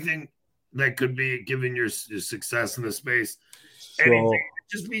thought, anything that could be given your success in the space. So, anything,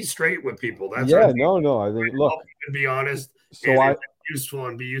 just be straight with people. That's no. I think look, be honest. So useful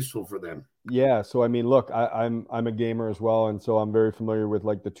and be useful for them. Yeah. So I mean, look, I'm a gamer as well, and so I'm very familiar with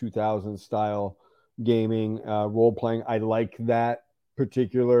like the 2000s style gaming, role playing. I like that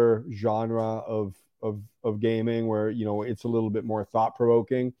particular genre of gaming where it's a little bit more thought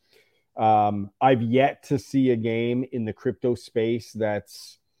provoking. I've yet to see a game in the crypto space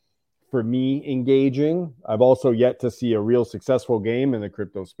that's, for me, engaging. I've also yet to see a real successful game in the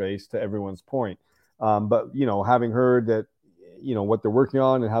crypto space, to everyone's point. But, having heard that, what they're working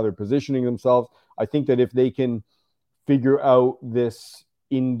on and how they're positioning themselves, I think that if they can figure out this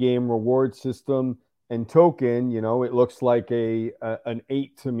in-game reward system and token, it looks like an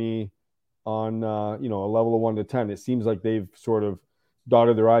 8 to me on, a level of 1 to 10. It seems like they've sort of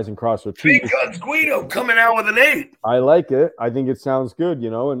dotted their I's and crossed their T's. Big Guns Guido coming out with an 8. I like it. I think it sounds good,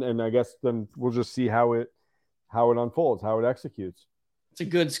 and I guess then we'll just see how it unfolds, how it executes. It's a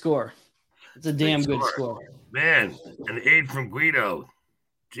good score. It's a damn good score. Man, an 8 from Guido.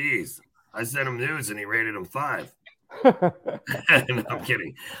 Jeez. I sent him news and he rated him 5. No, I'm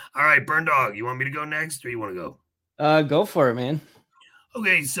kidding. All right, Burn Dog, you want me to go next or you want to go? Go for it, man.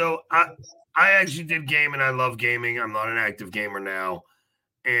 Okay, so I actually did game and I love gaming. I'm not an active gamer now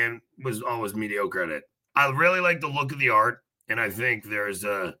and was always mediocre at it. I really like the look of the art, and I think there's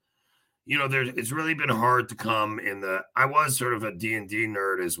a it's really been hard to come in the I was sort of a D&D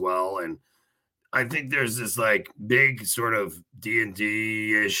nerd as well, and I think there's this like big sort of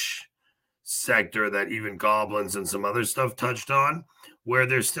D&D-ish sector that even goblins and some other stuff touched on, where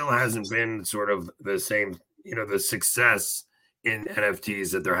there still hasn't been sort of the same, the success in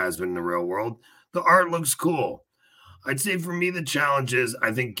NFTs that there has been in the real world. The art looks cool. I'd say for me, the challenge is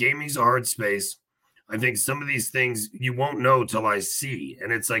I think gaming's a hard space. I think some of these things you won't know till I see.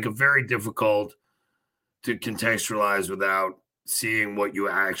 And it's like a very difficult to contextualize without seeing what you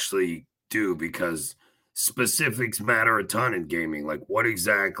actually do, because specifics matter a ton in gaming. Like, what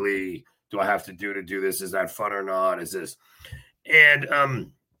exactly do I have to do this? Is that fun or not? Is this?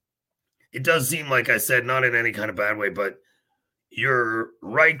 And it does seem, like I said, not in any kind of bad way, but you're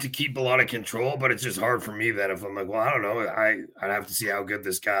right to keep a lot of control, but it's just hard for me that if I'm like, well, I don't know, I'd have to see how good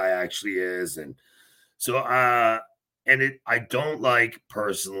this guy actually is. And so, I don't like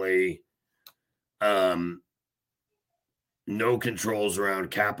personally, no controls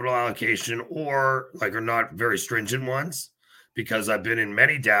around capital allocation or like are not very stringent ones, because I've been in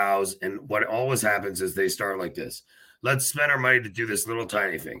many DAOs and what always happens is they start like this. Let's spend our money to do this little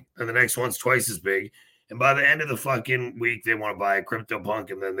tiny thing. And the next one's twice as big. And by the end of the fucking week, they want to buy a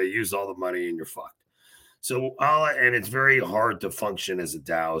CryptoPunk and then they use all the money and you're fucked. So, and it's very hard to function as a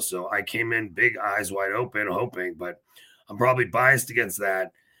DAO. So I came in big eyes wide open, hoping, but I'm probably biased against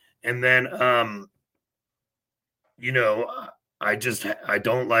that. And then, I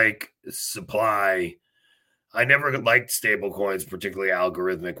don't like supply. I never liked stable coins, particularly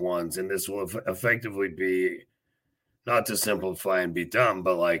algorithmic ones. And this will effectively be, not to simplify and be dumb,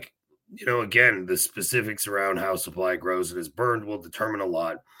 but like, again, the specifics around how supply grows and is burned will determine a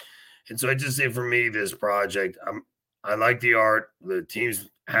lot. And so I just say for me, this project, I like the art. The teams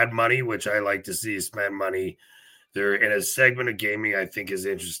had money, which I like to see spend money. They're in a segment of gaming I think is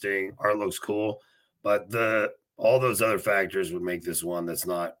interesting. Art looks cool, but all those other factors would make this one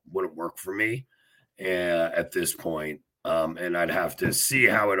wouldn't work for me at this point. And I'd have to see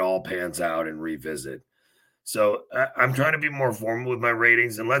how it all pans out and revisit. So I'm trying to be more formal with my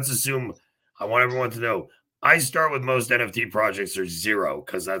ratings. And let's assume I want everyone to know I start with most NFT projects are 0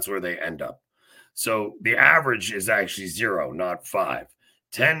 because that's where they end up. So the average is actually 0, not 5.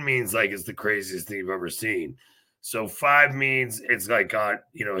 10 means like it's the craziest thing you've ever seen. So 5 means it's like got,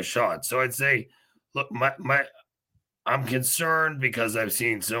 a shot. So I'd say, look, I'm concerned because I've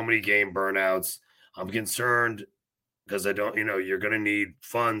seen so many game burnouts. I'm concerned because I don't, you're going to need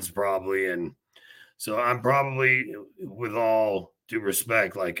funds probably. And so I'm probably, with all due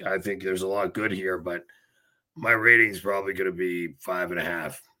respect, like I think there's a lot good here, but my rating is probably going to be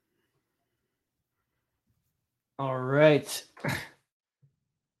 5.5. All right.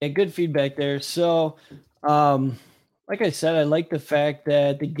 Yeah, good feedback there. So, like I said, I like the fact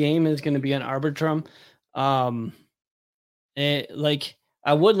that the game is going to be on Arbitrum.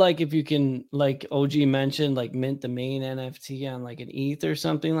 I would like if you can, like OG mentioned, like mint the main NFT on like an ETH or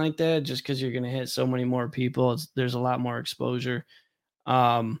something like that, just because you're going to hit so many more people. There's a lot more exposure.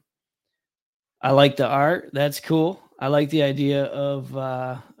 I like the art. That's cool. I like the idea of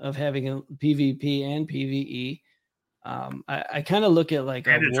having a PvP and PvE. I kind of look at like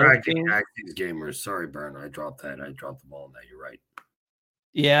and attracting active gamers. Sorry, Bern, I dropped that. I dropped the ball on that. You're right.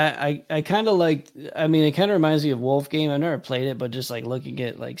 Yeah, I kind of like. I mean, it kind of reminds me of Wolf Game. I've never played it, but just like looking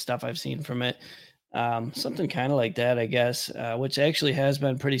at like stuff I've seen from it, something kind of like that, I guess, which actually has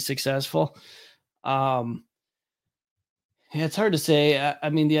been pretty successful. Yeah, it's hard to say. I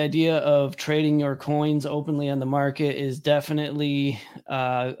mean, the idea of trading your coins openly on the market is definitely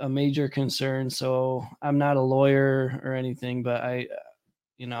a major concern. So I'm not a lawyer or anything, but I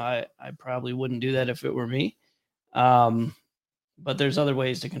probably wouldn't do that if it were me. But there's other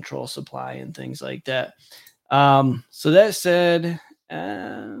ways to control supply and things like that. So that said,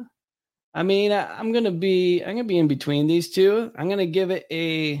 I'm gonna be in between these two. I'm gonna give it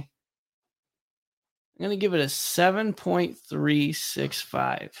a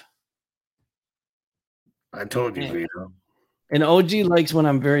 7.365. I told you, Vito. And OG likes when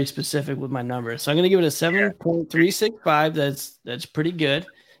I'm very specific with my numbers. So I'm going to give it a 7.365. That's pretty good.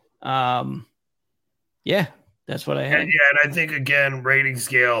 Yeah, that's what I had. And I think, again, rating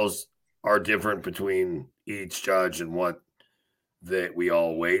scales are different between each judge and what that we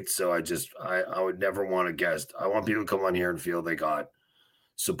all weight. So I would never want to guess. I want people to come on here and feel they got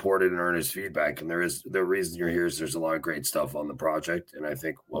supported and earnest feedback. And the reason you're here is there's a lot of great stuff on the project, and I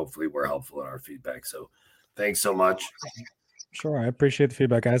think hopefully we're helpful in our feedback. So thanks so much. Sure, I appreciate the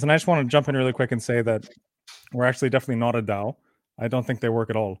feedback, guys. And I just want to jump in really quick and say that we're actually definitely not a DAO. I don't think they work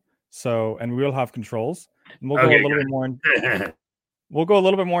at all. So, and we will have controls. And we'll go a little bit more. We'll go a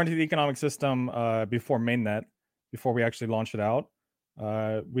little bit more into the economic system before mainnet, before we actually launch it out.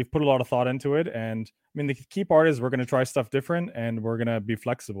 We've put a lot of thought into it, and I mean, the key part is we're going to try stuff different, and we're going to be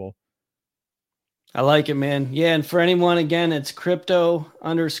flexible. I like it, man. Yeah, and for anyone, again, it's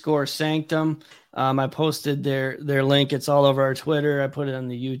crypto_sanctum. I posted their link. It's all over our Twitter. I put it on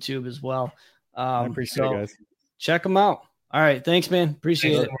the YouTube as well. I appreciate it, guys. Check them out. All right, thanks, man.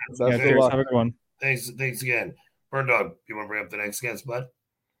 Appreciate it. Yeah, cheers. Have a good one. Thanks again. Burn Dog, you want to bring up the next guest, bud?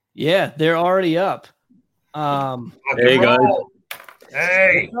 Yeah, they're already up. Hey guys.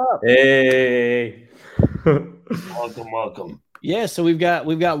 Hey. Welcome. Yeah, so we've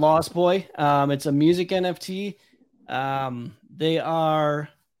got Lost Boy. It's a music NFT. They are,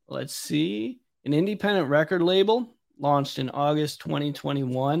 let's see, an independent record label launched in August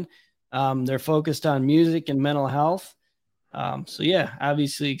 2021. They're focused on music and mental health. So yeah,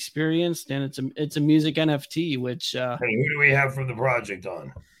 obviously experienced, and it's a music NFT. Which who do we have from the project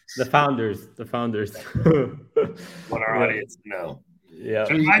on? The founders. What our audience know. Yeah.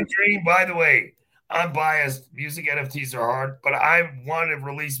 So my dream, by the way, I'm biased. Music NFTs are hard, but I want to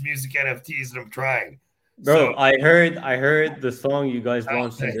release music NFTs, and I'm trying. Bro, so, I heard the song you guys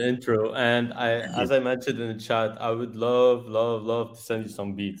launched in the intro, and as I mentioned in the chat, I would love to send you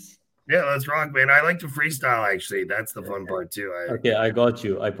some beats. Yeah, let's rock, man. I like to freestyle, actually. That's the fun part, too. Okay, I got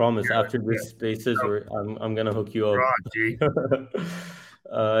you. I promise. Yeah, after this spaces, I'm going to hook you up. Rock, G.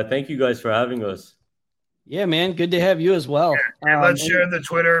 Thank you guys for having us. Yeah, man. Good to have you as well. Yeah, and let's share the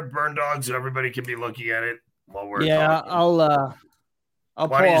Twitter, Burn Dog, so everybody can be looking at it while we're talking. I'll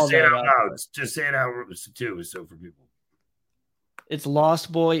Why don't you say it out loud? Just say it out too, so for people. It's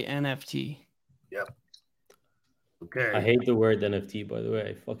Lost Boy NFT. Yep. Okay. I hate the word NFT, by the way.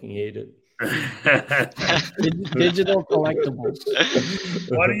 I fucking hate it. Digital collectibles.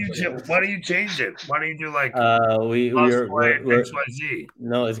 Why do you change it? Why don't you do like we're XYZ?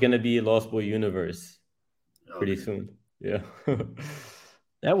 No, it's gonna be Lost Boy Universe pretty soon. Yeah.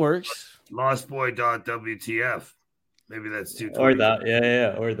 That works. Lostboy.wtf. Maybe that's too. Or that,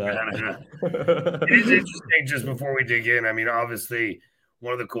 yeah, or that. It is interesting. Just before we dig in, I mean, obviously,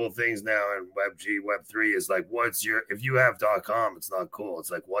 one of the cool things now in Web3 is like, if you have .com, it's not cool. It's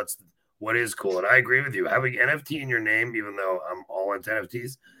like, what is cool? And I agree with you. Having NFT in your name, even though I'm all into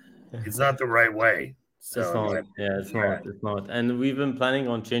NFTs, it's not the right way. So it's not. And we've been planning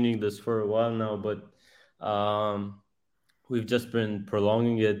on changing this for a while now, but we've just been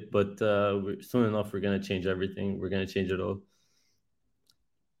prolonging it. But soon enough, we're gonna change everything. We're gonna change it all.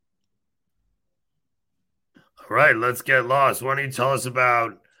 All right, let's get lost. Why don't you tell us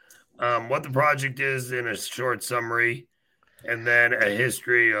about what the project is in a short summary, and then a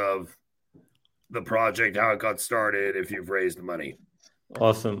history of the project, how it got started, if you've raised money.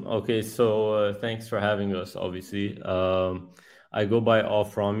 Awesome. Okay, so thanks for having us, obviously. I go by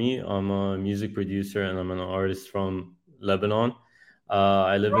Aframi. I'm a music producer, and I'm an artist from Lebanon.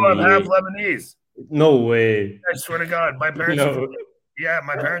 I live in the half Lebanese. No way. I swear to God. My parents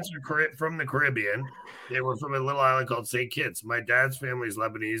my parents are from the Caribbean. They were from a little island called St. Kitts. My dad's family is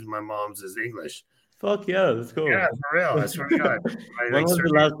Lebanese. My mom's is English. Fuck yeah, that's cool. Yeah, for real. I swear to God. When was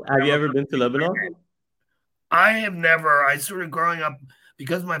the last? Have you ever been to Lebanon? I have never. I sort of growing up,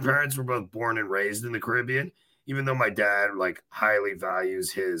 because my parents were both born and raised in the Caribbean, even though my dad like highly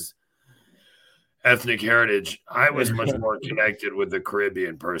values his ethnic heritage, I was much more connected with the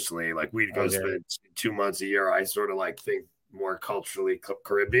Caribbean personally. Like we'd go spend 2 months a year. I sort of like think more culturally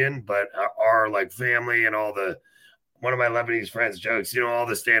Caribbean, but our like family and one of my Lebanese friends jokes, all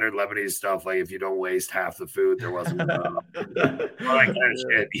the standard Lebanese stuff, like if you don't waste half the food, there wasn't enough. All that kind of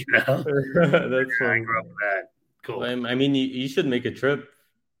shit, That's I grew up with that. Cool. I mean, you should make a trip.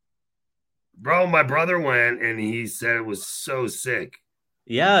 Bro, my brother went and he said it was so sick.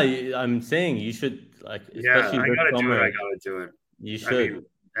 Yeah, I'm saying you should especially I gotta do it. You should.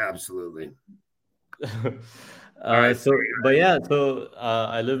 Absolutely. I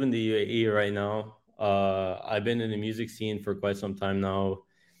live in the UAE right now. I've been in the music scene for quite some time now.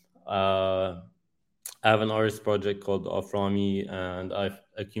 I have an artist project called Aframi, and I've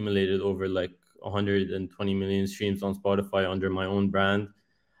accumulated over like 120 million streams on Spotify under my own brand.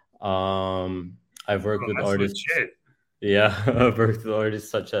 I've worked with artists. Legit. Yeah, I've worked with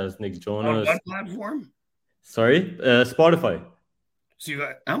artists such as Nick Jonas. On what platform? Sorry, Spotify. So you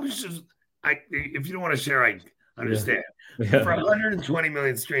got how much? If you don't want to share, I Understand? Yeah. For 120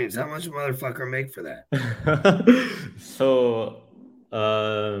 million streams, how much a motherfucker make for that? So,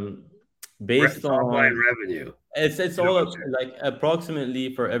 based Top line on revenue. it's all up, like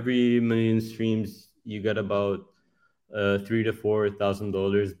approximately for every million streams you get about $3,000 to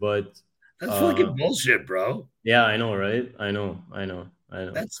 $4,000. But that's fucking bullshit, bro. Yeah, I know, right? I know.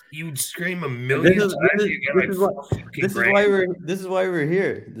 That's you'd scream a million times. This is why we're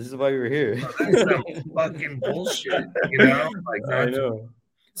here. This is why we're here. Oh, that's some fucking bullshit, you know? Like, I know.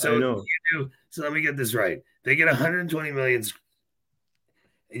 So you do. So let me get this right. They get 120 million,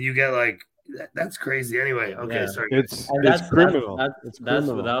 and you get like that's crazy. Anyway, okay, sorry. It's criminal.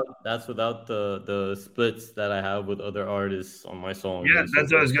 That's without the splits that I have with other artists on my song. Yeah,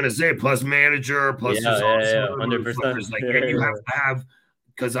 that's what I was gonna say. Plus manager, plus 100%. Like you have to have,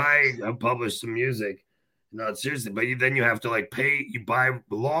 because I have published some music. No, seriously, but then you have to like pay. You buy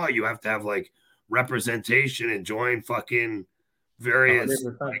law. You have to have like representation and join fucking various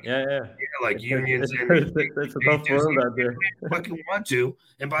like unions. And that's a tough world out there. Fucking want to,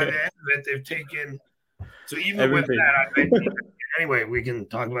 and by the end of it, they've taken. So even with that, anyway, we can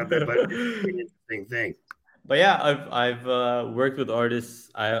talk about that. But it's an interesting thing. But yeah, I've worked with artists.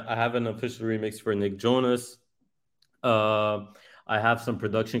 I have an official remix for Nick Jonas. I have some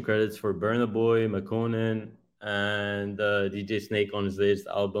production credits for Burna Boy, McConan, and DJ Snake on his latest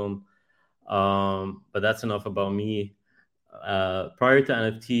album. But that's enough about me. Prior to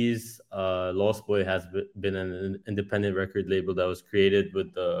NFTs, Lost Boy has been an independent record label that was created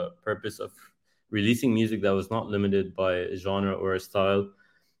with the purpose of releasing music that was not limited by a genre or a style.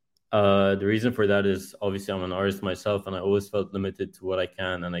 The reason for that is obviously I'm an artist myself, and I always felt limited to what I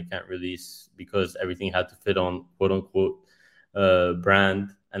can and I can't release because everything had to fit on quote unquote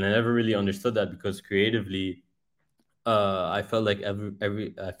brand. And I never really understood that because creatively, I felt like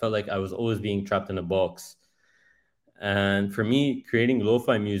I felt like I was always being trapped in a box. And for me, creating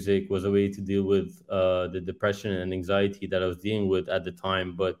lo-fi music was a way to deal with the depression and anxiety that I was dealing with at the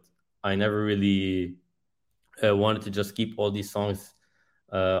time. But I never really wanted to just keep all these songs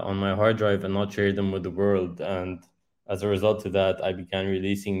on my hard drive and not share them with the world. And as a result of that, I began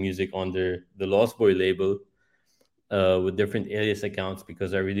releasing music under the Lost Boy label with different alias accounts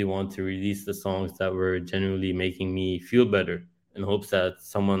because I really want to release the songs that were genuinely making me feel better in hopes that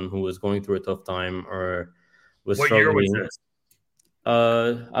someone who was going through a tough time or was what struggling. Year was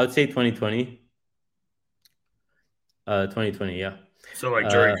this? I would say 2020. 2020, yeah. So like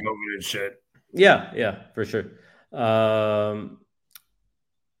during COVID and shit. Yeah, for sure.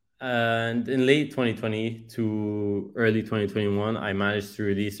 And in late 2020 to early 2021, I managed to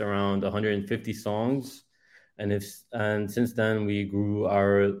release around 150 songs. And since then, we grew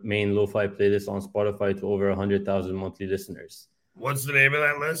our main lo-fi playlist on Spotify to over 100,000 monthly listeners. What's the name of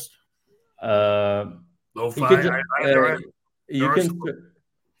that list? Lo-fi.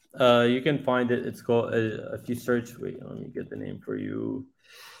 You can find it. It's called. If you search, wait, let me get the name for you.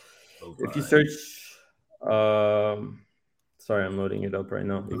 Lo-fi. If you search, sorry, I'm loading it up right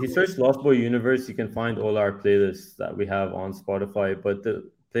now. If you search Lost Boy Universe, you can find all our playlists that we have on Spotify. But the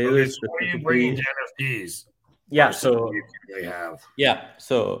playlist. What are you bringing to NFTs? Yeah, so they have. Yeah,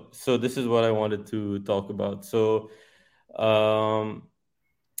 so this is what I wanted to talk about. So,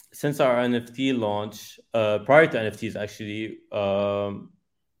 since our NFT launch, prior to NFTs, actually,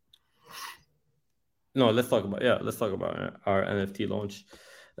 let's talk about our NFT launch.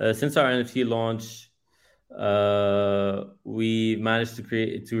 Since our NFT launch, we managed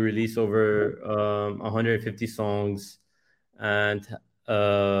to release over 150 songs, and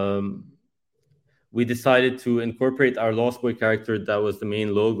we decided to incorporate our Lost Boy character that was the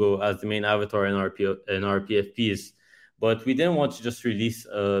main logo as the main avatar in our PFPs. But we didn't want to just release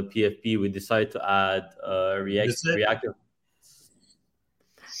a PFP. We decided to add reactive.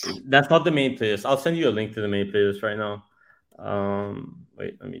 That's not the main playlist. I'll send you a link to the main playlist right now.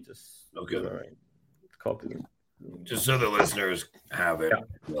 Wait, let me just copy it. Just so the listeners have it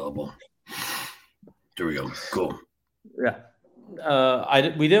available. There we go. Cool. Yeah.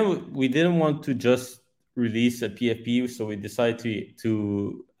 We didn't want to just release a PFP, so we decided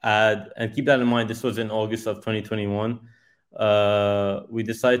to add, and keep that in mind, this was in August of 2021. We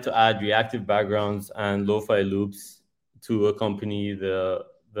decided to add reactive backgrounds and lo-fi loops to accompany the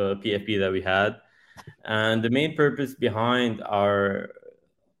PFP that we had. And the main purpose behind our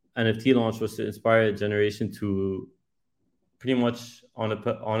NFT launch was to inspire a generation to pretty much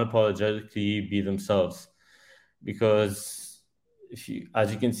unapologetically be themselves. Because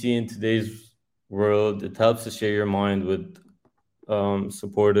as you can see in today's world, it helps to share your mind with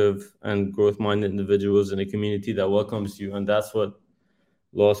supportive and growth-minded individuals in a community that welcomes you, and that's what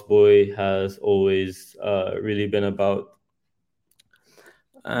Lost Boy has always really been about.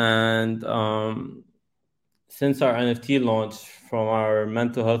 And since our NFT launch, from our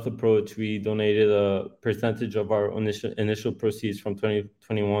mental health approach, we donated a percentage of our initial proceeds from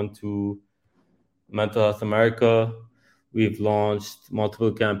 2021 to Mental Health America. We've launched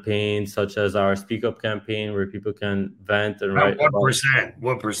multiple campaigns, such as our Speak Up campaign, where people can vent and write. What percent?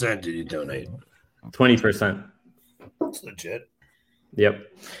 What percent did you donate? 20%. That's legit. Yep.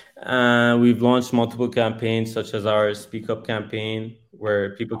 We've launched multiple campaigns, such as our Speak Up campaign,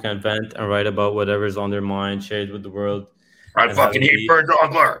 where people can vent and write about whatever's on their mind, share it with the world. I fucking hate Bird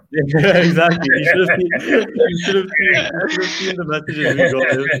Dogler. Exactly. You should have seen the messages we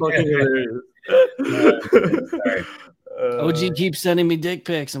got. It was fucking hilarious. OG keeps sending me dick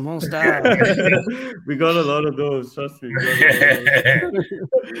pics. I won't stop. We got a lot of those. Trust me.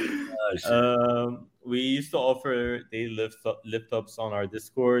 We used to offer daily lift ups on our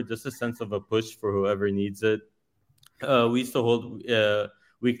Discord, just a sense of a push for whoever needs it. We used to hold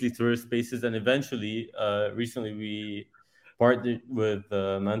weekly tourist spaces, and eventually, recently, we partnered with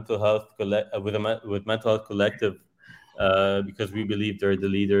Mental Health with Mental Health Collective because we believe they're the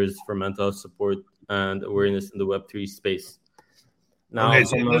leaders for mental health support and awareness in the Web3 space. Now, okay,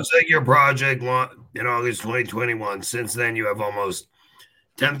 so it looks like your project launched in August 2021. Since then, you have almost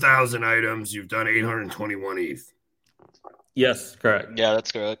 10,000 items. You've done 821 ETH. Yes, correct. Yeah,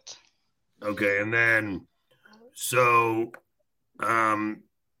 that's correct. Okay, and then so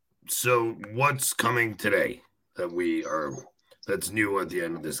what's coming today that's new at the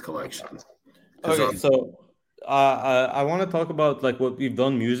end of this collection? Okay, so I want to talk about like what we've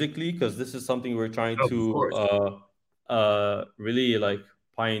done musically, because this is something we're trying to really like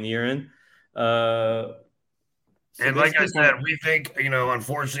pioneer in. And like I said, we think,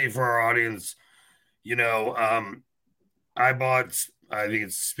 unfortunately for our audience, I bought, I think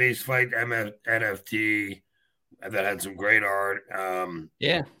it's Space Fight NFT that had some great art.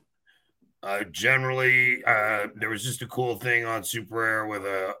 Yeah. Generally, there was just a cool thing on Super Rare with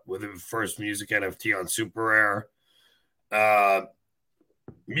the first music NFT on Super Rare.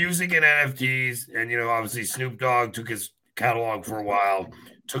 Music and NFTs, and obviously Snoop Dogg took his catalog for a while,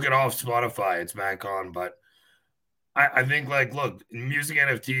 took it off Spotify. It's back on, but I think, look, music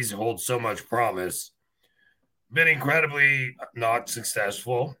NFTs hold so much promise, been incredibly not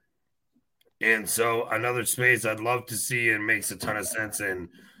successful. And so another space I'd love to see and makes a ton of sense in.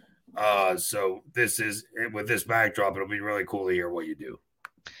 So with this backdrop, it'll be really cool to hear what you do.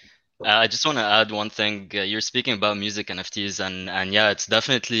 I just want to add one thing. You're speaking about music NFTs, and yeah,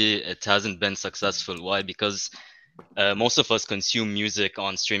 it hasn't been successful. Why? Because most of us consume music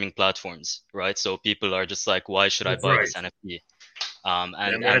on streaming platforms, right? So people are just like, why should I buy this NFT?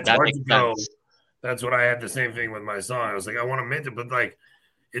 And that makes sense. That's what I had the same thing with my song. I was like, I want to mint it, but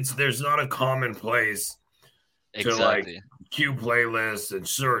there's not a common place to queue playlists and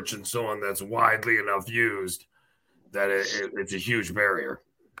search and so on that's widely enough used that it's a huge barrier.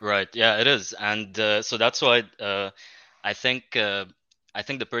 Right. Yeah, it is. And so that's why I think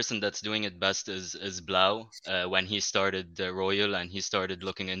the person that's doing it best is Blau. When he started Royal and he started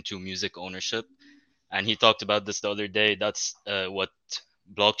looking into music ownership, and he talked about this the other day. That's what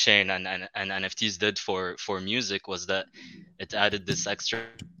blockchain and NFTs did for music, was that it added this extra,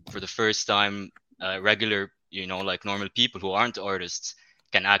 for the first time, regular, like normal people who aren't artists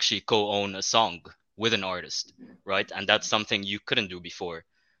can actually co-own a song with an artist, right? And that's something you couldn't do before.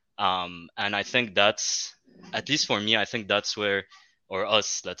 And I think that's, at least for me, I think that's where, or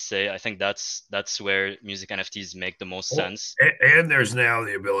us, let's say, I think that's where music NFTs make the most sense. And there's now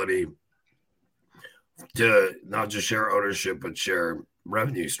the ability to not just share ownership, but share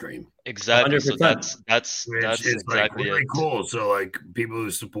revenue stream. Exactly. 100%. So that's exactly really cool. So people who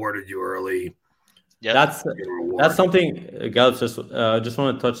supported you early. Yeah, that's something, guys. Just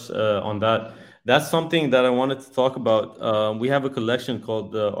want to touch on that. That's something that I wanted to talk about. We have a collection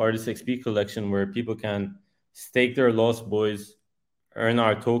called the Artist XP collection, where people can stake their Lost Boys, earn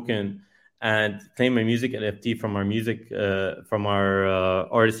our token, and claim a music NFT from our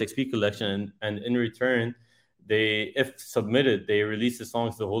Artist XP collection. And in return, if submitted, they release the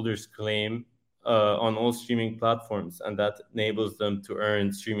songs the holders claim on all streaming platforms, and that enables them to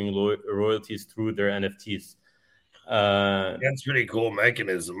earn streaming royalties through their NFTs. That's pretty cool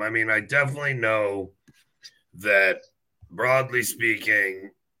mechanism. I mean, I definitely know that, broadly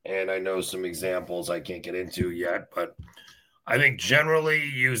speaking, and I know some examples I can't get into yet, but I think generally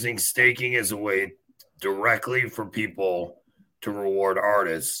using staking as a way directly for people to reward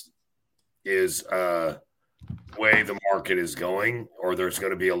artists is a way the market is going, or there's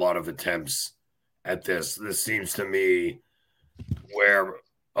going to be a lot of attempts at this. This seems to me where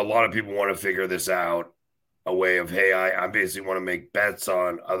a lot of people want to figure this out, a way of, hey, I basically want to make bets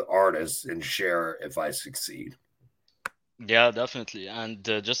on other artists and share if I succeed. Yeah, definitely. And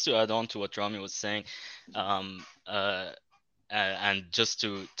just to add on to what Rami was saying, and just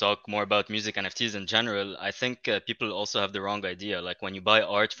to talk more about music NFTs in general, I think people also have the wrong idea. Like when you buy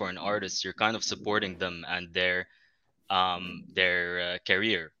art for an artist, you're kind of supporting them and their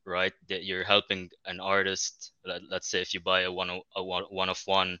career, right? That you're helping an artist. Let's say if you buy a one of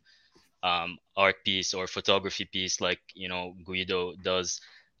one art piece or photography piece, like Guido does,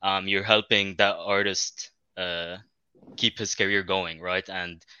 you're helping that artist keep his career going, right?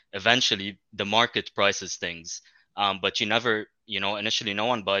 And eventually the market prices things, but you never, initially no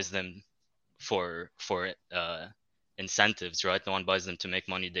one buys them for incentives, right? No one buys them to make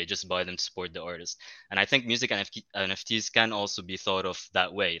money. They just buy them to support the artist. And I think music NFTs can also be thought of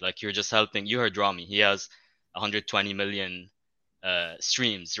that way. Like you're just helping. You heard Rami, he has 120 million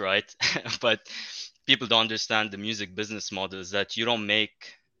streams, right? But people don't understand the music business model is that you don't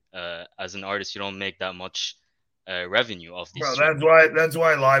make as an artist, you don't make that much revenue off these streams. That's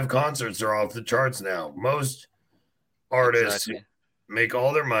why live concerts are off the charts now. Most artists make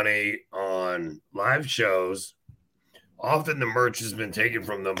all their money on live shows. Often the merch has been taken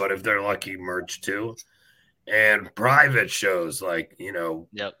from them, but if they're lucky, merch too. And private shows, like,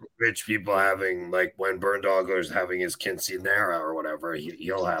 rich people having, like when Burn Dogler's having his quinceanera or whatever,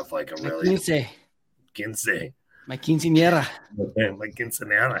 he'll have like a really my quinceanera. My quinceanera.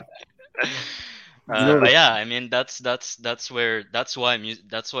 But yeah, I mean that's why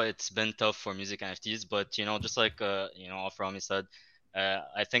it's been tough for music NFTs. But just like Aframi said,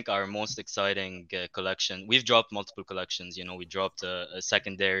 I think our most exciting collection, we've dropped multiple collections. We dropped a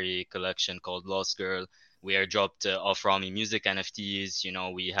secondary collection called Lost Girl. We airdropped Aframi music NFTs.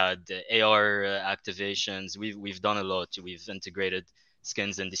 We had AR activations. We've done a lot. We've integrated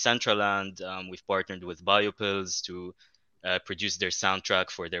skins in Decentraland. We've partnered with Biopills to produce their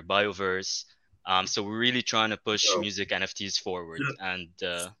soundtrack for their Bioverse. So we're really trying to push music NFTs forward. And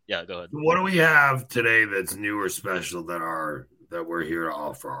yeah, go ahead. What do we have today that's new or special that we're here to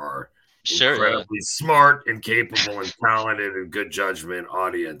offer our incredibly smart and capable and talented and good judgment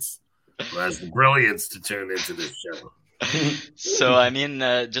audience who has the brilliance to tune into this show? So I mean,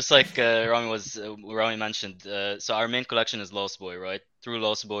 just like Rami mentioned, so our main collection is Lost Boy, right? Through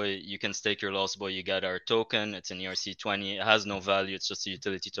Lost Boy, you can stake your Lost Boy. You get our token. It's an ERC20. It has no value. It's just a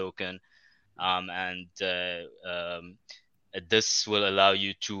utility token. This will allow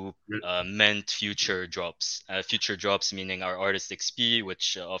you to mint future drops. Future drops meaning our artist XP,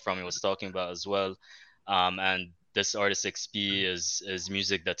 which Aframi was talking about as well. And this artist XP is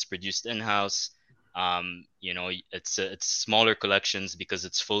music that's produced in-house. It's smaller collections because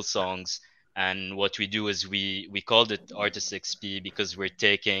it's full songs. And what we do is we called it Artist XP because we're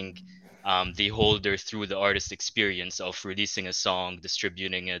taking the holder through the artist experience of releasing a song,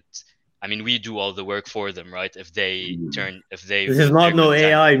 distributing it. I mean, we do all the work for them, right? This is not no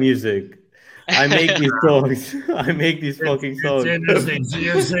AI music. I make these songs. I make these fucking songs. It's interesting. So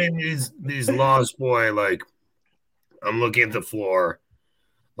you're saying these Lost Boy, like, I'm looking at the floor.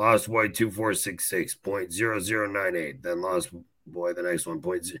 Lost Boy 2466.0098. Then Lost Boy, the next one,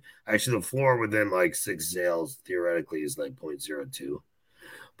 actually the floor within like 6 sales theoretically is like 0.02.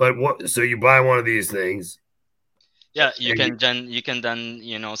 But so you buy one of these things. Yeah, you can then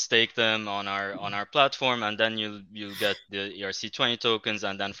stake them on our platform, and then you'll get the ERC20 tokens,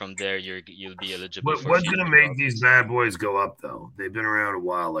 and then from there you'll be eligible. But what's going to make these bad boys go up though? They've been around a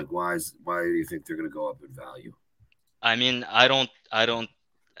while. Like why do you think they're going to go up in value? I mean, I don't.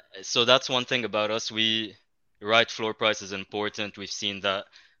 So that's one thing about us. Floor price is important. We've seen that,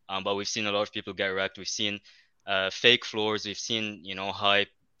 but we've seen a lot of people get wrecked. We've seen fake floors. We've seen hype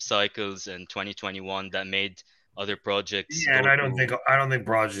cycles in 2021 that made other projects. Yeah, and I don't think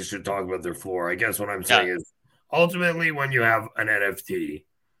projects should talk about their floor. I guess what I'm saying is ultimately when you have an NFT,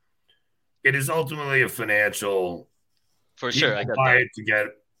 it is ultimately a financial. For sure, I buy it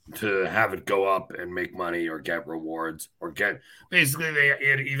to have it go up and make money or get rewards or basically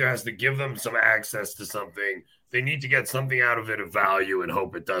it either has to give them some access to something. They need to get something out of it of value and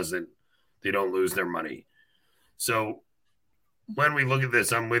hope they don't lose their money. So when we look at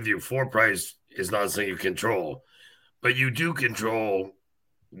this, I'm with you. Floor price is not something you control, but you do control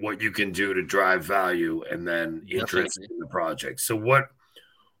what you can do to drive value and then interest in the project. So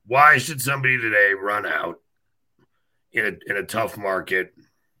why should somebody today run out in a tough market,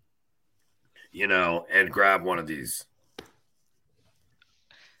 and grab one of these?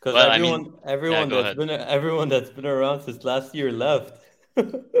 Because everyone that's been around since last year left.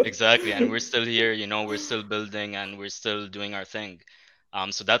 Exactly, and we're still here. We're still building and we're still doing our thing.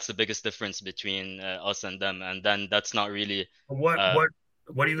 So that's the biggest difference between us and them. And then that's not really. What Uh, what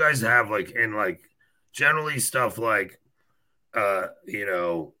what do you guys have like in like generally stuff like a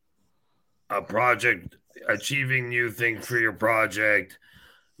project achieving new things for your project?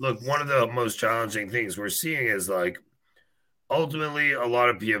 Look, one of the most challenging things we're seeing is like ultimately a lot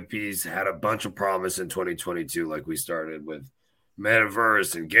of PFPs had a bunch of promise in 2022, like we started with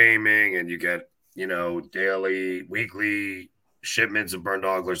metaverse and gaming, and you get, daily, weekly shipments of Burn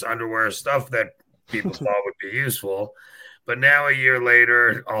Dogler's underwear, stuff that people thought would be useful. But now, a year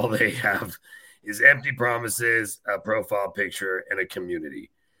later, all they have is empty promises, a profile picture, and a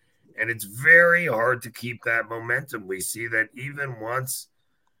community. And it's very hard to keep that momentum. We see that even once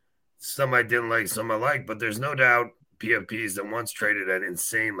some I didn't like, some I like, but there's no doubt PFPs that once traded at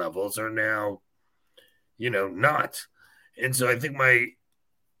insane levels are now, not. And so I think my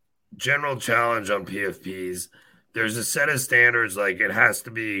general challenge on PFPs, there's a set of standards, like it has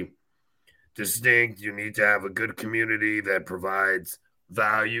to be distinct. You need to have a good community that provides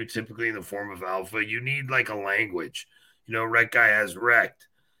value, typically in the form of alpha. You need like a language. Rec Guy has wrecked.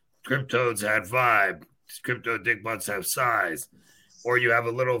 Cryptodes had vibe. Crypto dick butts have size. Or you have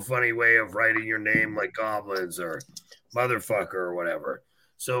a little funny way of writing your name like goblins or motherfucker or whatever.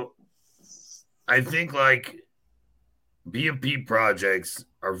 So I think like BFP projects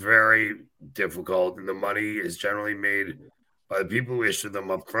are very difficult, and the money is generally made by the people who issue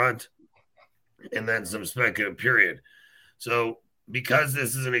them up front and then some speculative period. So because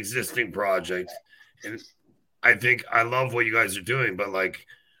this is an existing project, and I think I love what you guys are doing, but like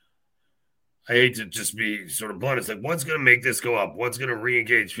I hate to just be sort of blunt. It's like, what's going to make this go up? What's going to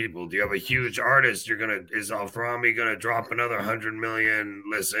re-engage people? Do you have a huge artist? Is Alframi going to drop another 100 million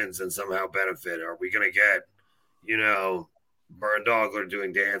listens and somehow benefit? Are we going to get, Burn Dogler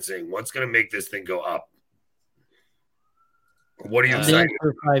doing dancing? What's going to make this thing go up? What are you excited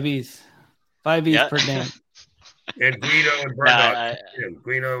for 5Es? 5Es per dance. And Guido and Burn Dog.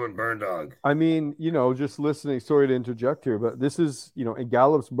 Guido and Burn Dog. I mean, just listening, sorry to interject here, but this is, and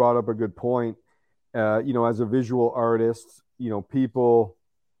Gallup's brought up a good point. As a visual artist, people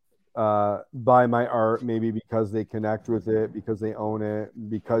buy my art maybe because they connect with it, because they own it,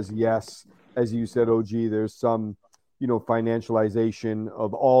 because, yes, as you said, OG, there's some, financialization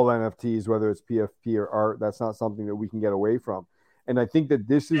of all NFTs, whether it's PFP or art. That's not something that we can get away from. And I think that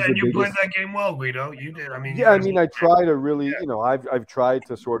this is the you biggest... played that game well, Guido. You did. I try to really, I've tried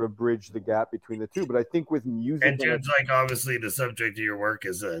to sort of bridge the gap between the two. But I think with music, and Jude's like obviously the subject of your work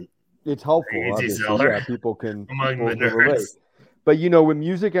is it's helpful. People can relate. But with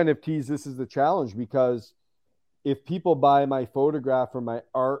music NFTs, this is the challenge, because if people buy my photograph or my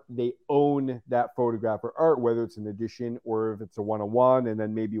art, they own that photograph or art, whether it's an edition or if it's a one-on-one, and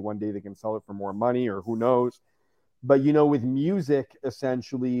then maybe one day they can sell it for more money, or who knows. But, with music,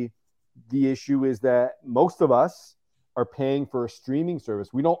 essentially, the issue is that most of us are paying for a streaming service.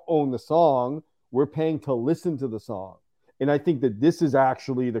 We don't own the song. We're paying to listen to the song. And I think that this is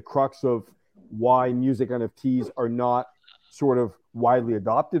actually the crux of why music NFTs are not sort of widely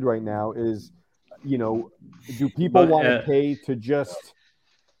adopted right now is, do people want to pay to just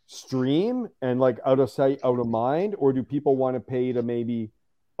stream and like out of sight, out of mind? Or do people want to pay to maybe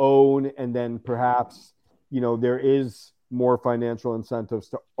own, and then perhaps there is more financial incentives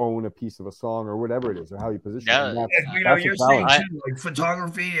to own a piece of a song or whatever it is, or how you position it. You're saying too, like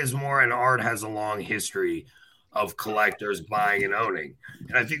photography is more, and art has a long history of collectors buying and owning.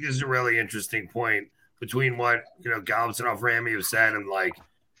 And I think this is a really interesting point between what, Gallups and Alframi have said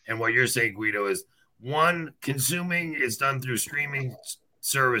and what you're saying, Guido, is one, consuming is done through streaming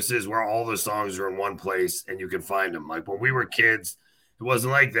services where all the songs are in one place and you can find them. Like when we were kids, it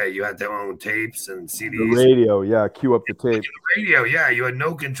wasn't like that. You had to own tapes and CDs. The radio, cue up the tape. The radio, you had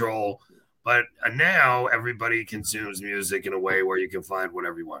no control. But now everybody consumes music in a way where you can find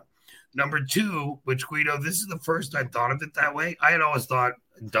whatever you want. Number two, which Guido, this is the first I thought of it that way. I had always thought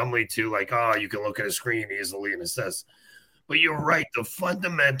dumbly too, like, you can look at a screen easily and assess. But you're right. The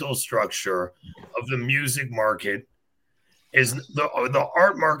fundamental structure of the music market is the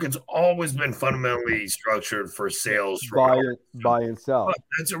art market's always been fundamentally structured for sales. Buy and sell. But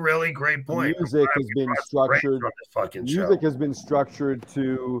that's a really great point. Music has been structured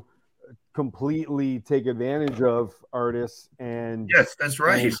to completely take advantage of artists and yes, that's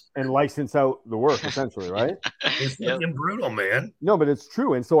right, and license out the work essentially, right? It's fucking brutal, man. No, but it's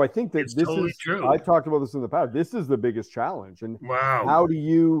true, and so I think that it's totally true. I've talked about this in the past. This is the biggest challenge, and wow, how do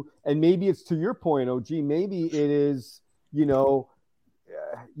you? And maybe it's to your point, OG. Maybe it is, maybe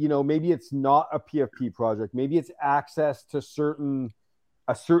it's not a PFP project. Maybe it's access to certain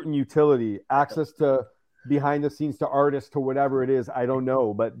a certain utility, access to behind the scenes to artists, to whatever it is. I don't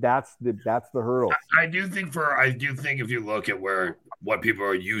know, but that's the hurdle. I do think if you look at what people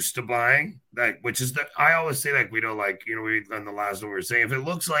are used to buying, which is I always say we don't we on the last one we were saying, if it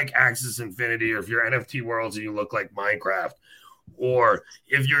looks like Axis Infinity, or if you're NFT Worlds and you look like Minecraft, or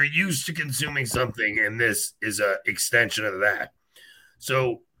if you're used to consuming something and this is a extension of that.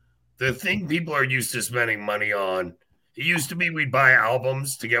 So the thing people are used to spending money on, it used to be we'd buy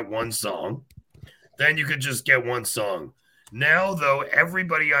albums to get one song. Then you could just get one song. Now, though,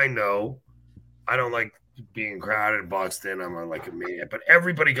 everybody I know, I don't like being crowded and boxed in. I'm like a maniac, but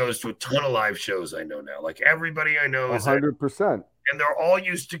everybody goes to a ton of live shows I know now. Like everybody I know is 100%. And they're all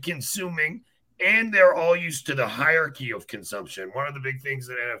used to consuming, and they're all used to the hierarchy of consumption. One of the big things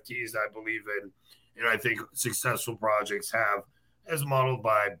that NFTs I believe in, and I think successful projects have, as modeled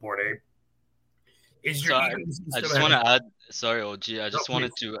by Bored Ape, is your I just want to add, sorry, OG, I just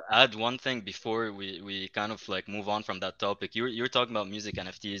wanted to add one thing before we kind of move on from that topic. You're talking about music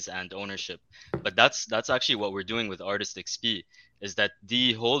NFTs and ownership, but that's actually what we're doing with Artist XP, is that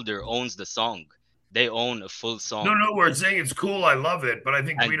the holder owns the song. They own a full song. No, we're saying it's cool. I love it, but I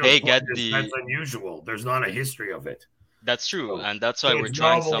think that's unusual. There's not a history of it. That's true, and that's why we're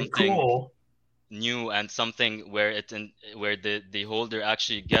trying something new and something where the holder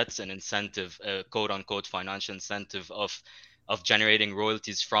actually gets an incentive, quote unquote financial incentive of generating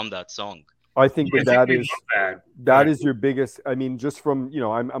royalties from that song. I think that is your biggest. I mean, just from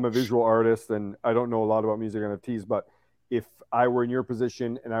I'm a visual artist and I don't know a lot about music NFTs, but if I were in your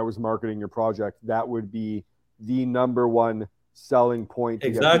position and I was marketing your project, that would be the number one selling point to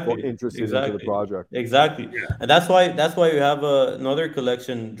get people interested into the project. Exactly. Yeah. And that's why we have another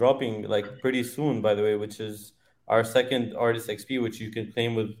collection dropping pretty soon, by the way, which is our second Artist XP, which you can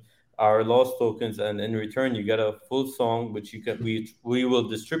claim with our lost tokens, and in return you get a full song which we will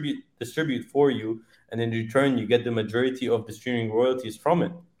distribute for you, and in return you get the majority of the streaming royalties from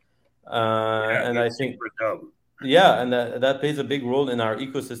it. And I think and that plays a big role in our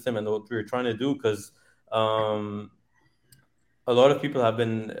ecosystem and what we're trying to do, because a lot of people have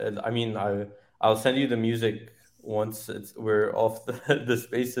been. I mean, I'll send you the music once we're off the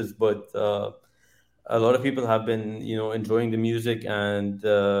spaces, but a lot of people have been, enjoying the music and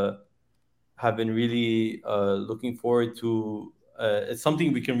have been really looking forward to. It's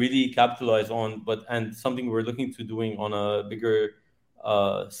something we can really capitalize on, and something we're looking to doing on a bigger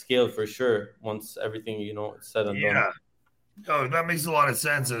scale for sure. Once everything is said and done. Yeah, oh, that makes a lot of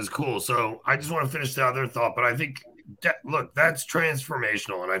sense and it's cool. So I just want to finish the other thought, but I think. Look, that's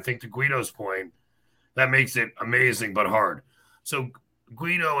transformational, and I think to Guido's point, that makes it amazing but hard. So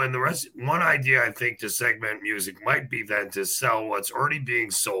Guido and the rest, one idea I think to segment music might be then to sell what's already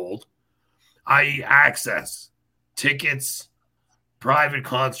being sold, i.e. access, tickets, private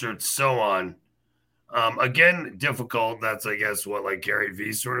concerts, so on. Again, difficult. That's, I guess, what Gary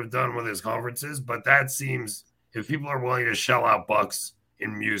V's sort of done with his conferences, but that seems, if people are willing to shell out bucks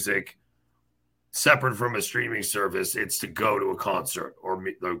in music, separate from a streaming service, it's to go to a concert or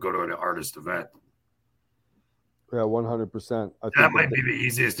go to an artist event. Yeah, 100%. That might be the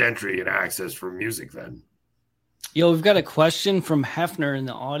easiest entry and access for music then. Yo, we've got a question from Hefner in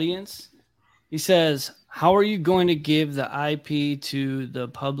the audience. He says, how are you going to give the IP to the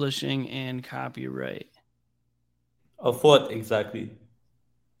publishing and copyright? Of what exactly?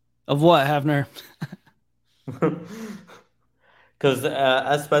 Of what, Hefner? Because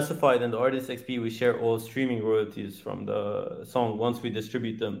as specified in the Artist XP, we share all streaming royalties from the song once we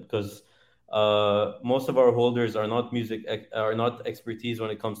distribute them. Because most of our holders are not expertise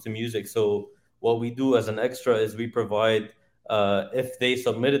when it comes to music. So what we do as an extra is we provide, if they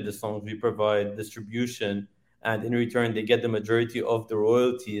submitted the songs, we provide distribution, and in return they get the majority of the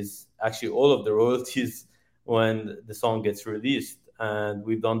royalties, actually all of the royalties, when the song gets released. And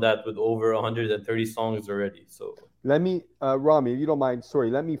we've done that with over 130 songs already. So. Let me, Rami, if you don't mind,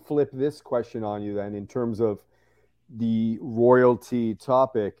 let me flip this question on you then in terms of the royalty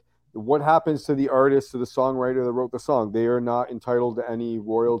topic. What happens to the artist, to the songwriter that wrote the song? They are not entitled to any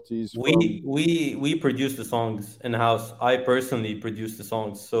royalties. We produce the songs in-house. I personally produce the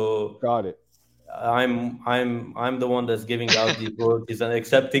songs. So got it. I'm the one that's giving out these royalties and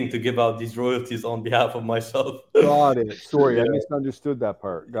accepting to give out these royalties on behalf of myself. Got it. Sorry, I misunderstood that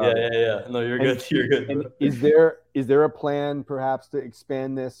part. Got it. Yeah. No, you're good. You're good. And is there a plan perhaps to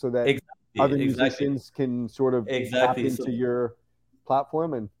expand this so that other musicians can sort of tap into your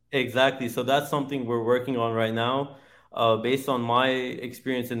platform? Exactly. So that's something we're working on right now. Based on my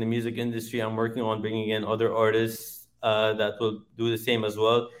experience in the music industry, I'm working on bringing in other artists that will do the same as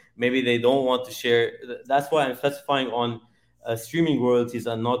well. Maybe they don't want to share. That's why I'm specifying on streaming royalties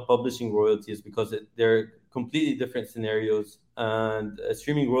and not publishing royalties, because they're completely different scenarios. And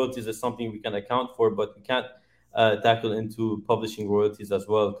streaming royalties is something we can account for, but we can't tackle into publishing royalties as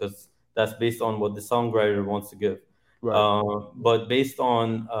well, because that's based on what the songwriter wants to give. Right. But based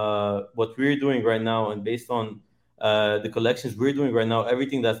on what we're doing right now, and based on the collections we're doing right now,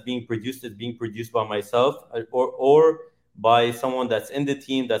 everything that's being produced is being produced by myself, or by someone that's in the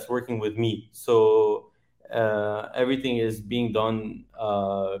team that's working with me. So everything is being done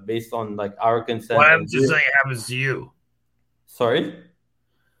based on like our consent. What happens if something happens to you? Sorry?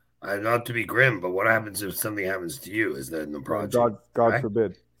 Not to be grim, but what happens if something happens to you? Is that in the project? God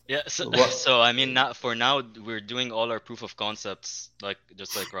forbid. Yeah, so I mean, not for now, we're doing all our proof of concepts, like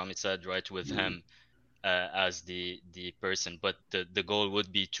just like Rami said, right, with him as the person. But the goal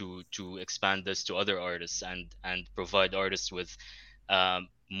would be to expand this to other artists and provide artists with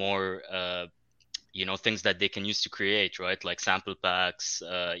more things that they can use to create, right? Like sample packs.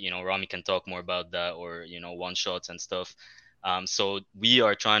 Rami can talk more about that, or one shots and stuff. So we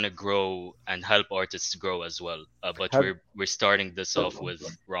are trying to grow and help artists grow as well. But we're starting this off with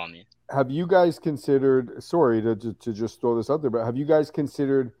Rami. Have you guys considered? Sorry to just throw this out there, but have you guys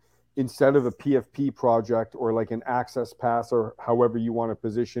considered, instead of a PFP project or like an access pass, or however you want to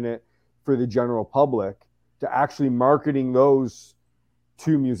position it for the general public, to actually marketing those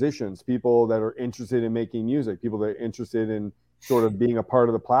to musicians, people that are interested in making music, people that are interested in sort of being a part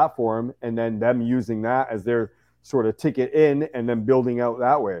of the platform, and then them using that as their sort of ticket in, and then building out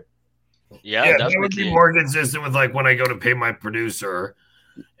that way? Yeah, that would be more consistent with like when I go to pay my producer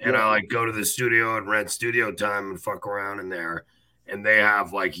and I like go to the studio and rent studio time and fuck around in there, and they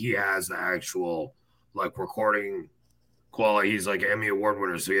have like, he has the actual like recording quality. He's like Emmy Award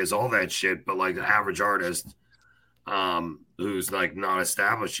winner, so he has all that shit. But like the average artist who's like not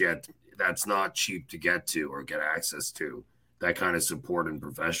established yet, that's not cheap to get to or get access to that kind of support and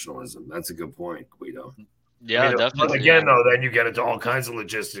professionalism. That's a good point, Guido. Yeah, definitely. But again, though, then you get into all kinds of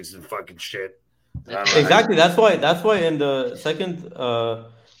logistics and fucking shit. Exactly. That's why in the second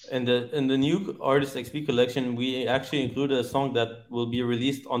in the new Artist XP collection, we actually included a song that will be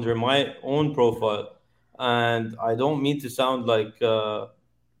released under my own profile. And I don't mean to sound like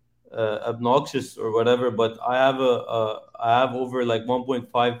obnoxious or whatever, but I have over like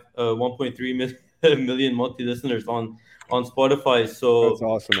 1.3 million monthly listeners on Spotify. So that's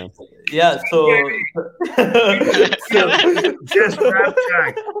awesome, man. Yeah, so just rap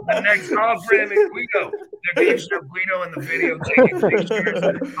track. The next off-brand Guido. They're going to show Guido in the video taking pictures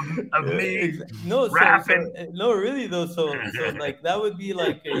of me rapping. No, really though. So like that would be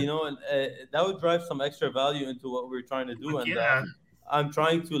like that would drive some extra value into what we're trying to do, and I'm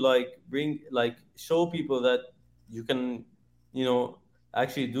trying to show people that you can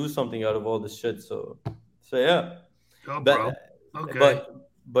actually do something out of all this shit. So yeah. Go, bro. Okay.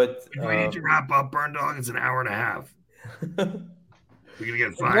 But we need to wrap up, Burn Dog. It's an hour and a half. We're gonna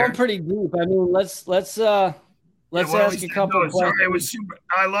get fired. We're going pretty deep. I mean, let's ask a couple questions. Sorry, it was super.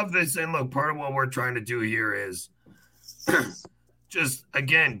 I love this, and look, part of what we're trying to do here is just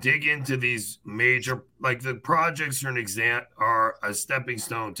again dig into these major, like the projects are a stepping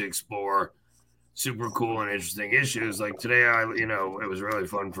stone to explore super cool and interesting issues. Like today, it was really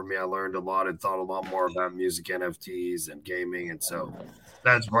fun for me. I learned a lot and thought a lot more about music, NFTs, and gaming. And so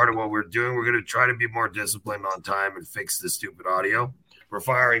that's part of what we're doing. We're going to try to be more disciplined on time and fix the stupid audio. We're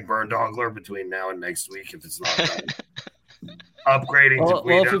firing Burn Dogler between now and next week if it's not done. Upgrading to Guido.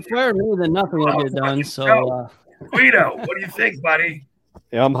 Well, if you fire me, then nothing will get done. So, Guido, what do you think, buddy?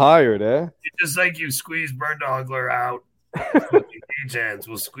 Yeah, I'm hired, eh? Just like you squeeze Burn Dogler out. Hands,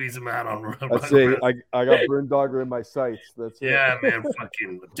 we'll squeeze them out on. That's it. I got Burn Dogger in my sights. That's it. Yeah, man.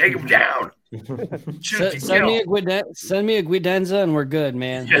 Fucking take him down. Send me a Guidenza and we're good,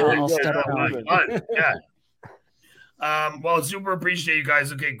 man. Yeah, I'll step around. Yeah. Well, super appreciate you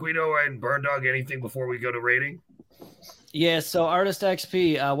guys. Okay, Guido and Burn Dog. Anything before we go to rating? Yeah. So Artist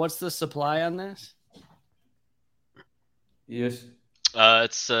XP, what's the supply on this? Yes.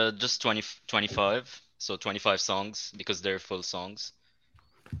 It's just 25. So 25 songs because they're full songs.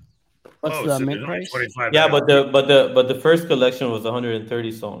 What's the mint price? Yeah, but the first collection was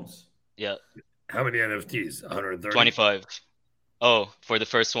 130 songs. Yeah. How many NFTs? 130. 25. Oh, for the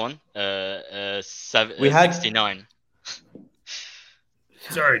first one, 69.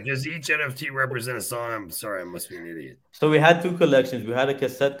 Sorry, does each NFT represent a song? I'm sorry, I must be an idiot. So we had two collections. We had a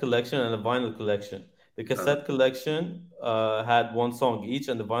cassette collection and a vinyl collection. The cassette collection had one song each,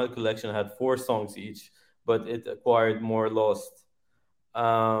 and the vinyl collection had 4 songs each, but it acquired more lost.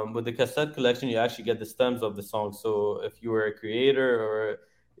 With the cassette collection, you actually get the stems of the song. So if you were a creator or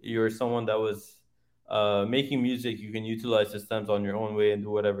you're someone that was making music, you can utilize the stems on your own way and do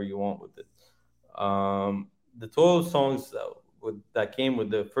whatever you want with it. The total songs that came with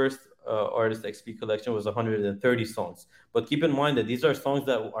the first Artist XP collection was 130 songs. But keep in mind that these are songs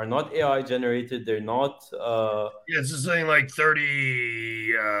that are not AI generated. They're not. Yeah, it's just saying like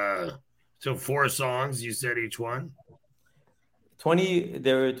 30. So 4 songs. You said each one. 20.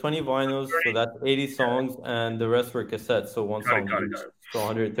 There were 20 vinyls, so that's 80 songs, and the rest were cassettes. So one song each. So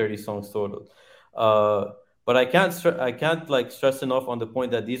 130 songs total. But I can't like stress enough on the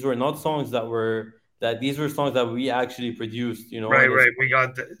point that these were not songs these were songs that we actually produced, you know. Right. We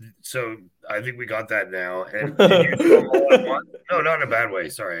got that. So I think we got that now. And did you do them all at once? No, not in a bad way.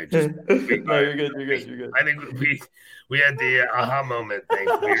 Sorry. No, you're good. You're good. I think we had the aha moment thing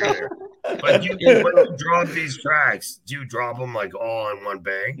there. But when you drop these tracks, do you drop them like all in one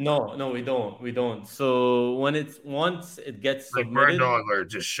bang? No, we don't. So once it gets submitted, Bird Dog Alert,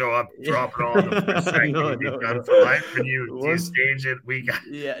 just show up, drop it all in the first second, done for life, and you stage it.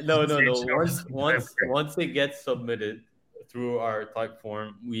 Once it gets submitted through our type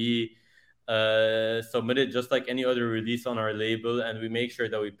form, we submit it just like any other release on our label, and we make sure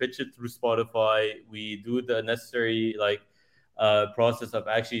that we pitch it through Spotify. We do the necessary process of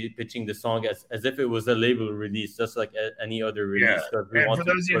actually pitching the song as if it was a label release, just like any other release. Yeah. And for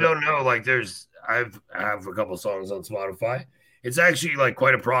those who don't know, like I have a couple songs on Spotify. It's actually like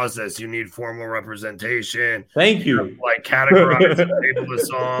quite a process. You need formal representation. Thank you. Like categorize and label the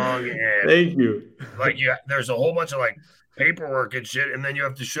song. And thank you. Like there's a whole bunch of like paperwork and shit, and then you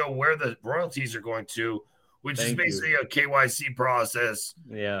have to show where the royalties are going to, which is basically a KYC process.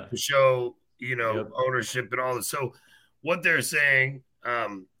 Yeah. To show ownership and all this. So what they're saying,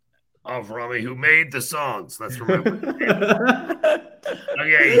 Rami, who made the songs, let's remember.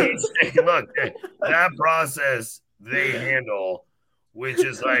 Okay, he's saying, look, that process they handle, which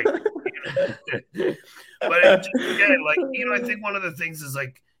is like, but again, like, I think one of the things is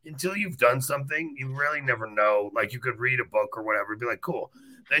like, until you've done something, you really never know. Like, you could read a book or whatever, be like, cool.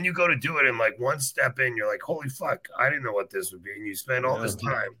 Then you go to do it, and like one step in, you're like, holy fuck, I didn't know what this would be. And you spend all this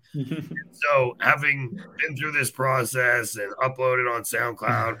time. So having been through this process and uploaded on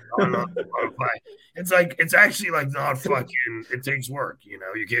SoundCloud, on Spotify, it's actually like not fucking, it takes work, you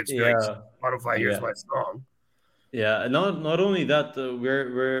can't just be like, Spotify, here's my song. Yeah, not only that,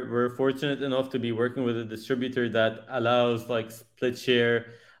 we're fortunate enough to be working with a distributor that allows like split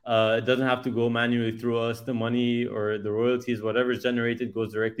share. It doesn't have to go manually through us. The money or the royalties, whatever is generated,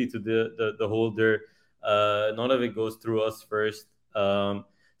 goes directly to the holder. None of it goes through us first. So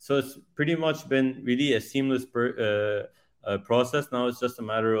it's pretty much been really a seamless process. Now it's just a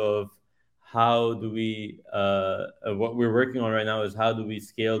matter of how do we, what we're working on right now is how do we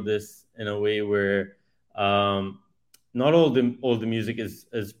scale this in a way where not all the music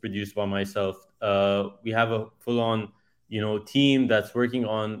is produced by myself. We have a full-on team that's working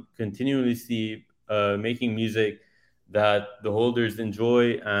on continuously making music that the holders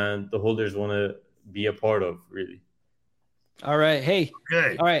enjoy and the holders want to be a part of, really. All right. Hey.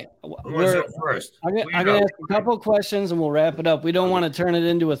 Okay. All right. First. I'm going to ask a couple questions and we'll wrap it up. We don't want to turn it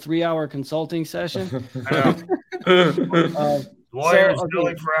into a 3-hour consulting session. Lawyers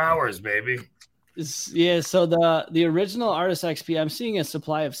billing for hours, baby. Yeah. So the original Artist XP, I'm seeing a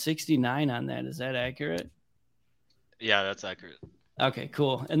supply of 69 on that. Is that accurate? Yeah, that's accurate. Okay,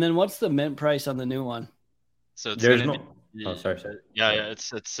 cool. And then what's the mint price on the new one? So it's sorry. Yeah,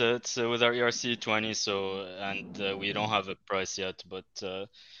 it's with our ERC 20. So we don't have a price yet, but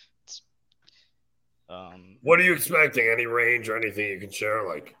it's. What are you expecting? Any range or anything you can share?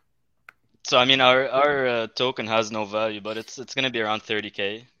 Like. So I mean, our token has no value, but it's gonna be around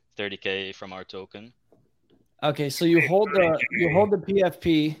 30K from our token. Okay, so you hold the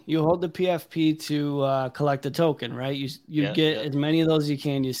PFP to collect the token, right? You get as many of those as you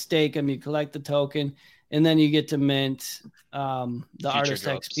can. You stake them, you collect the token, and then you get to mint the Artist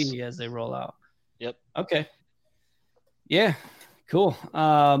XP as they roll out. Yep. Okay. Yeah. Cool.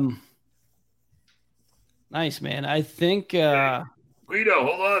 Nice, man. I think Guido,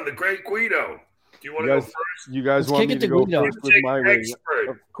 hold on, the great Guido. Do you want to go first? You guys want me to go first with my ring?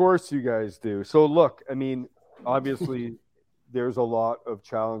 Of course you guys do. So look, I mean, obviously there's a lot of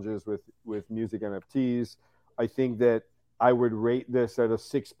challenges with music NFTs. I think that I would rate this at a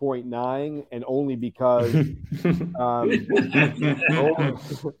 6.9, and only because I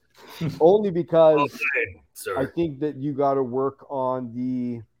think that you got to work on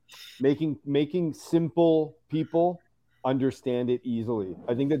the making simple people understand it easily.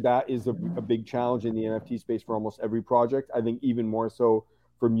 I think that is a big challenge in the NFT space for almost every project. I think even more so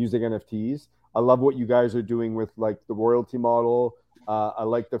for music NFTs. I love what you guys are doing with like the royalty model. I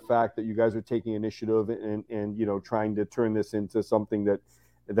like the fact that you guys are taking initiative and you know, trying to turn this into something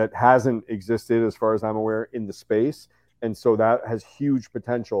that hasn't existed, as far as I'm aware, in the space. And so that has huge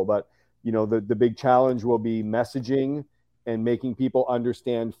potential. But, you know, the big challenge will be messaging and making people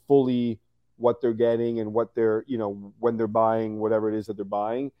understand fully what they're getting and what they're, you know, when they're buying whatever it is that they're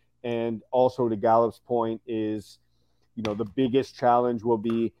buying. And also, to Gallup's point, is, you know, the biggest challenge will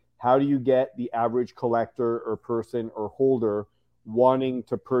be, how do you get the average collector or person or holder wanting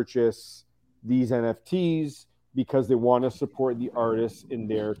to purchase these NFTs because they want to support the artists in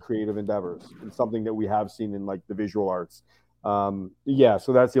their creative endeavors, and something that we have seen in like the visual arts. Yeah,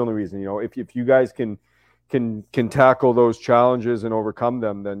 so that's the only reason. You know, if you guys can tackle those challenges and overcome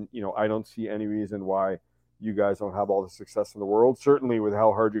them, then, you know, I don't see any reason why you guys don't have all the success in the world. Certainly, with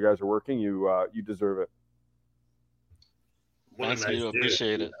how hard you guys are working, you deserve it. Thanks, Guido.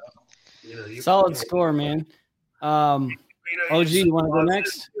 Appreciate it. You know, Solid score, man. OG, you want to go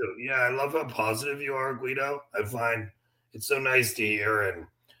next? Too. Yeah, I love how positive you are, Guido. I find it's so nice to hear, and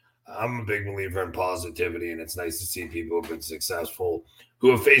I'm a big believer in positivity, and it's nice to see people who've been successful,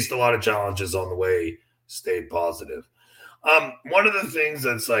 who have faced a lot of challenges on the way, stayed positive. One of the things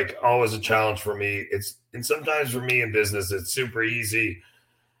that's like always a challenge for me, and sometimes for me in business, it's super easy.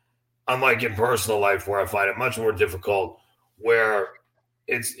 Unlike in personal life, where I find it much more difficult, where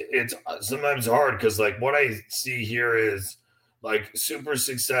it's sometimes hard, because like what I see here is like super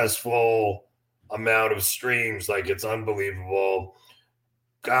successful amount of streams, like it's unbelievable.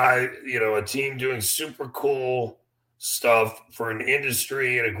 Guy, you know, a team doing super cool stuff for an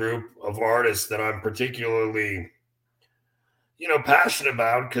industry and a group of artists that I'm particularly, you know, passionate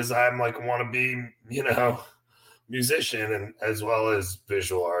about, because I'm like want to be, you know, musician and as well as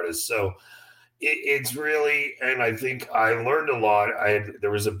visual artist. So it's really, and I think I learned a lot.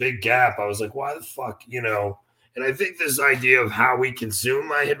 There was a big gap. I was like, why the fuck, you know? And I think this idea of how we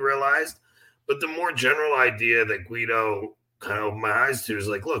consume, I had realized, but the more general idea that Guido kind of opened my eyes to is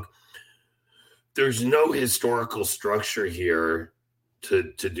like, look, there's no historical structure here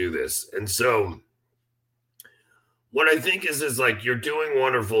to do this. And so what I think is like, you're doing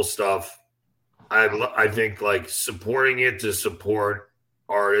wonderful stuff. I think like supporting it to support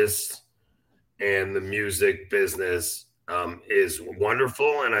artists and the music business is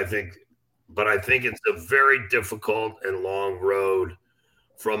wonderful. And I think it's a very difficult and long road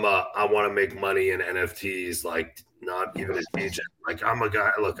from I want to make money in NFTs, like not even a DJ. Like I'm a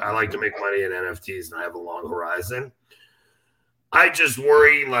guy, look, I like to make money in NFTs and I have a long horizon. I just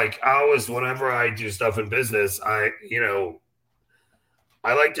worry, like whenever I do stuff in business, I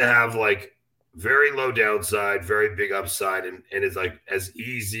like to have like very low downside, very big upside, and it's like as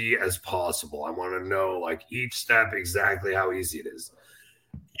easy as possible. I want to know like each step exactly how easy it is.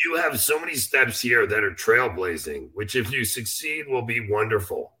 You have so many steps here that are trailblazing, which if you succeed will be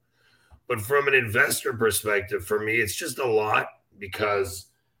wonderful. But from an investor perspective, for me, it's just a lot, because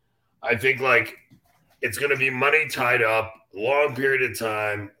I think like it's going to be money tied up, long period of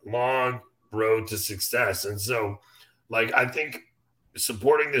time, long road to success. And so like, I think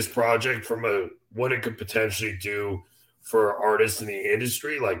supporting this project from what it could potentially do for artists in the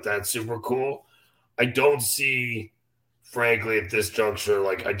industry, like that's super cool. I don't see, frankly, at this juncture,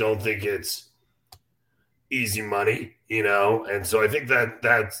 like I don't think it's easy money, you know? And so I think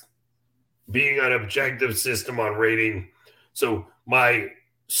that's being an objective system on rating. So my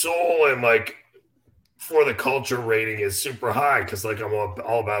soul and like for the culture rating is super high, because like I'm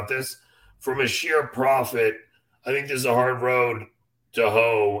all about this. From a sheer profit, I think there's a hard road to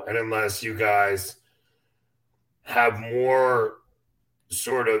hoe, and unless you guys have more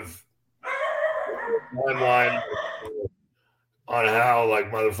sort of timeline on how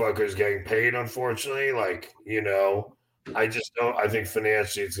like motherfuckers getting paid, unfortunately, like, you know, I just don't, I think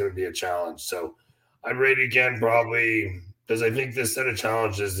financially it's going to be a challenge. So I'd rate it again, probably, because I think this set of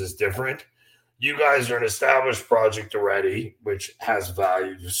challenges is different. You guys are an established project already, which has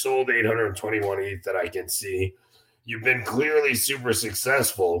value. You sold 821 ETH that I can see. You've been clearly super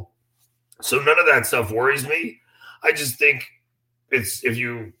successful. So none of that stuff worries me. I just think it's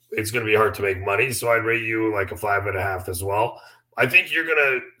going to be hard to make money. So I'd rate you like a 5.5 as well. I think you're going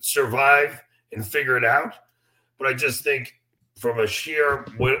to survive and figure it out. But I just think from a sheer,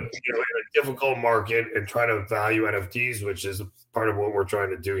 in a difficult market and trying to value NFTs, which is part of what we're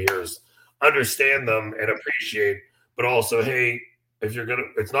trying to do here, is understand them and appreciate, but also, hey, if you're going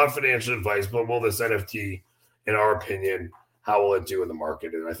to, it's not financial advice, but will this NFT, in our opinion, how will it do in the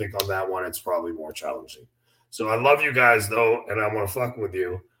market? And I think on that one, it's probably more challenging. So I love you guys, though, and I want to fuck with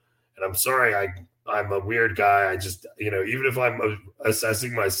you. And I'm sorry, I'm a weird guy. I just, even if I'm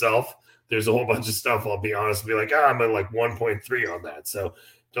assessing myself, there's a whole bunch of stuff. I'll be honest, and be like, I'm at like 1.3 on that. So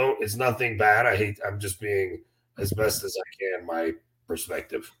it's nothing bad. I'm just being as best as I can, my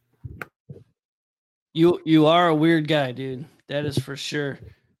perspective. You are a weird guy, dude. That is for sure.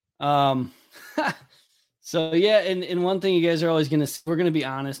 So yeah, and one thing you guys are always we're gonna be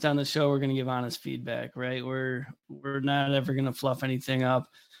honest on the show. We're gonna give honest feedback, right? We're not ever gonna fluff anything up.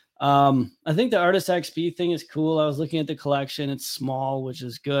 I think the Artist XP thing is cool. I was looking at the collection. It's small, which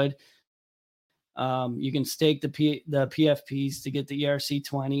is good. You can stake the PFPs to get the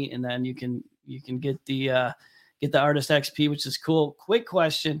ERC20, and then you can get the Artist XP, which is cool. Quick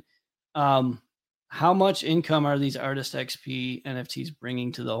question. How much income are these Artist XP NFTs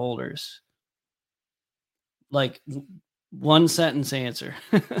bringing to the holders? Like, one sentence answer.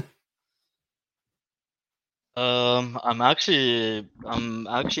 I'm actually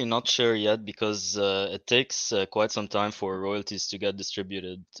not sure yet, because it takes quite some time for royalties to get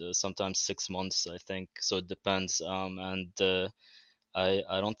distributed. Sometimes 6 months, I think. So it depends. And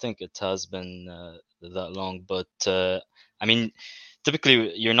I don't think it has been that long. But I mean,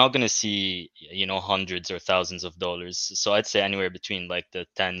 typically you're not going to see, hundreds or thousands of dollars. So I'd say anywhere between like the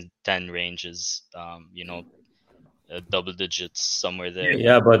 10 ranges, double digits, somewhere there.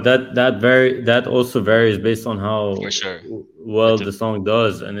 Yeah, but that also varies based on how For sure well the song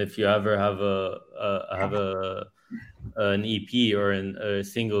does, and if you ever have an EP or a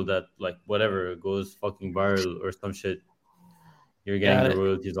single that, like, whatever, goes fucking viral or some shit, you're getting the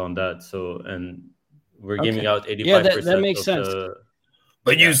royalties on that. So, and we're giving out 85%. Yeah, that makes sense.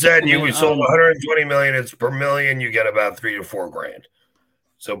 But you said you sold 120 million. It's per million. You get about $3 to $4 grand.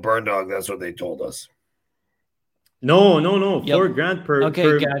 So Burn Dog, that's what they told us. No. Yep. $4 grand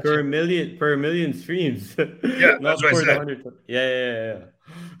per million streams. Yeah, that's what I said. Yeah.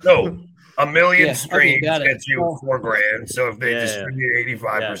 No, a million streams gets you $4 grand. So if they distribute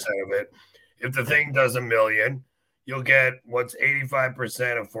 85% of it, if the thing does a million, you'll get what's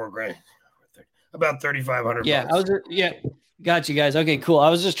 85% of $4 grand, about $3,500. Yeah, got you guys. Okay, cool.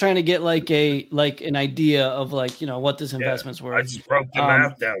 I was just trying to get like an idea of what this investment's worth. I just broke the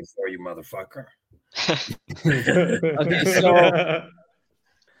math down for you, motherfucker. Okay,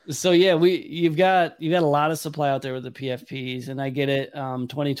 so yeah, you've got a lot of supply out there with the PFPs, and I get it.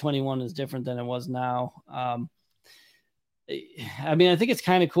 2021 is different than it was now. I mean, I think it's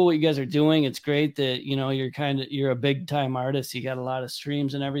kind of cool what you guys are doing. It's great that you're a big time artist. You got a lot of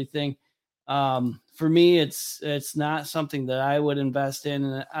streams and everything. For me, it's not something that I would invest in,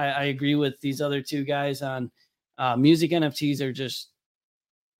 and I agree with these other two guys on music. NFTs are just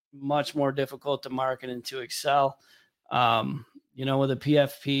much more difficult to market and to excel. With a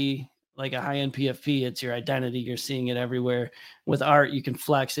PFP, like a high-end PFP, it's your identity. You're seeing it everywhere. With art, you can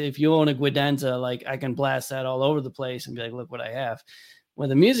flex it. If you own a Guidenza, like, I can blast that all over the place and be like, look what I have.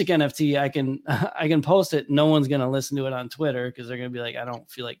 With a music NFT, I can post it. No one's going to listen to it on Twitter because they're going to be like, I don't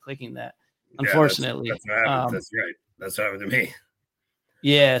feel like clicking that. Unfortunately. That's what happened. That's right. That's what happened to me.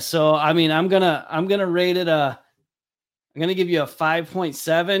 Yeah. So, I mean, I'm going to rate it I'm going to give you a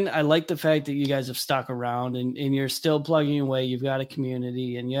 5.7. I like the fact that you guys have stuck around and you're still plugging away. You've got a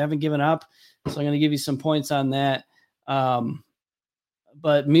community and you haven't given up. So I'm going to give you some points on that.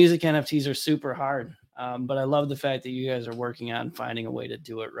 But music NFTs are super hard. But I love the fact that you guys are working on finding a way to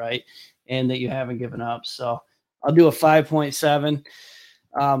do it right and that you haven't given up. So I'll do a 5.7.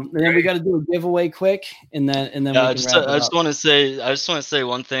 And then we got to do a giveaway quick, and then I just want to say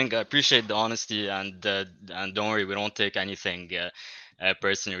one thing. I appreciate the honesty, and don't worry, we don't take anything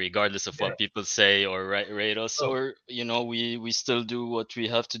personally, regardless of what people say or rate us, or we still do what we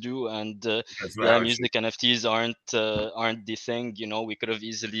have to do. And music NFTs aren't the thing. We could have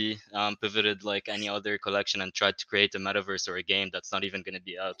easily pivoted like any other collection and tried to create a metaverse or a game that's not even going to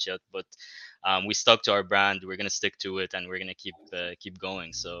be out yet, but we stuck to our brand. We're going to stick to it, and we're going to keep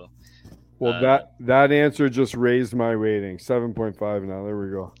going. So, that answer just raised my rating, 7.5 now. There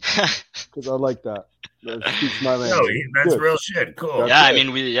we go. Because I like that. That's real shit. Cool. Yeah, I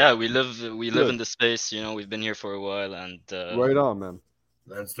mean, we live in the space. We've been here for a while, and right on, man.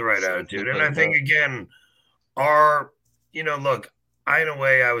 That's the right attitude. And I think again, look, in a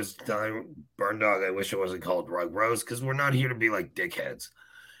way, I was telling Burn Dog, I wish it wasn't called RugRoast, because we're not here to be like dickheads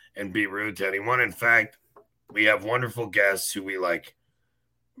and be rude to anyone. In fact, we have wonderful guests who we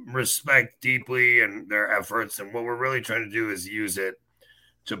respect deeply and their efforts. And what we're really trying to do is use it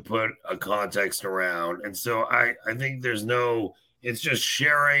to put a context around. And so I think it's just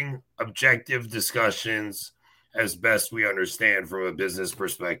sharing objective discussions as best we understand from a business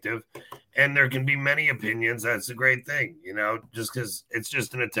perspective. And there can be many opinions. That's a great thing, just because it's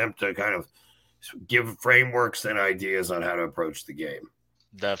just an attempt to kind of give frameworks and ideas on how to approach the game.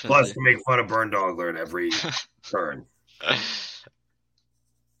 Definitely. Plus, to make fun of Burn Dogler at every turn.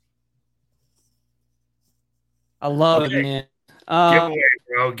 I love it, man. Giveaway,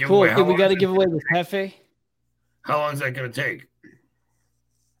 bro. Cool. Giveaway. We got to give away the Hefe. How long is that going to take?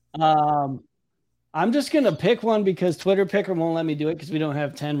 I'm just going to pick one because Twitter Picker won't let me do it because we don't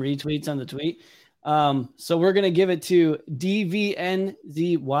have 10 retweets on the tweet. So we're going to give it to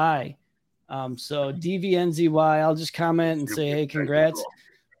DVNZY. So DVNZY, I'll just comment and say, hey, congrats.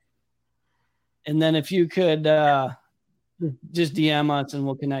 And then if you could just DM us and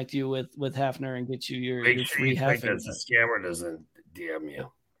we'll connect you with Hafner and get you your free Hefe. That's a scammer doesn't DM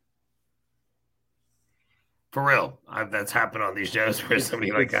you. For real, that's happened on these shows where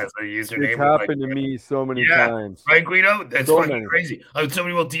somebody has a username. It's happened to me so many times. Right, Guido? That's so fucking crazy.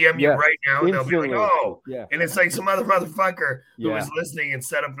 Somebody will DM you right now and they'll be like, oh. Yeah. And it's like some other motherfucker who was listening and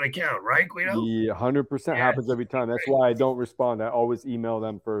set up an account, right, Guido? Yeah, 100% happens every time. That's why I don't respond. I always email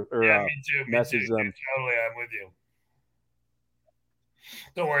them message them. Totally, I'm with you.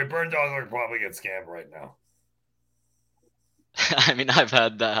 Don't worry, Burn Dogler probably get scammed right now. I mean, I've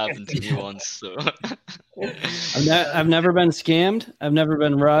had that happen to me once. So I've never been scammed. I've never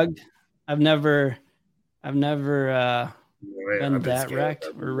been rugged. I've never been that wrecked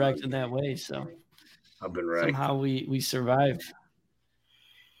or wrecked in that way. So I've been wrecked. Somehow we survive.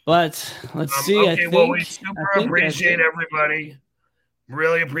 But let's see. Okay, we super appreciate everybody.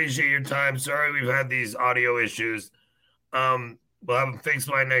 Really appreciate your time. Sorry we've had these audio issues. We'll have them fixed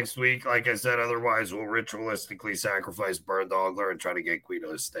by next week. Like I said, otherwise we'll ritualistically sacrifice Burn Dogler and try to get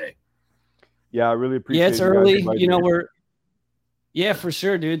Guido to stay. Yeah, I really appreciate it. Yeah, it's early. Yeah, for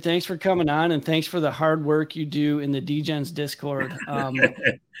sure, dude. Thanks for coming on, and thanks for the hard work you do in the DGens Discord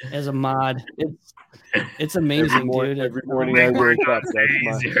as a mod. It's amazing, dude. Every morning I wake up.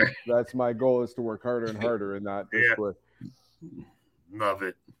 That's my goal, is to work harder and harder in that Discord. Love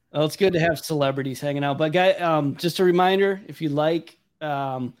it. Well, it's good to have celebrities hanging out. But guys, just a reminder, if you like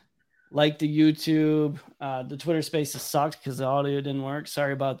the YouTube, the Twitter Spaces sucked because the audio didn't work.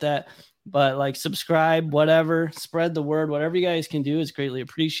 Sorry about that. But subscribe, whatever, spread the word, whatever you guys can do is greatly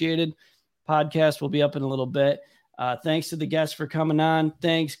appreciated. Podcast will be up in a little bit. Thanks to the guests for coming on.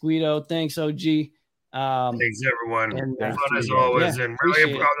 Thanks, Guido. Thanks, OG. Thanks, everyone. Fun as always. And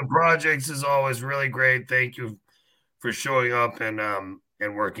really the projects is always really great. Thank you for showing up and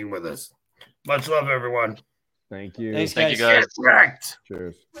working with us. Much love, everyone. Thank you. Thanks, Thank you, guys. Correct.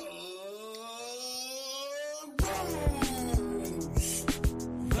 Cheers.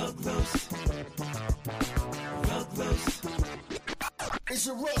 It's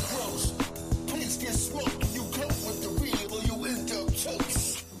a RugRoast. Please get smoked. You come with the real or you end up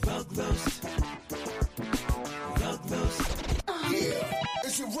toast. RugRoast.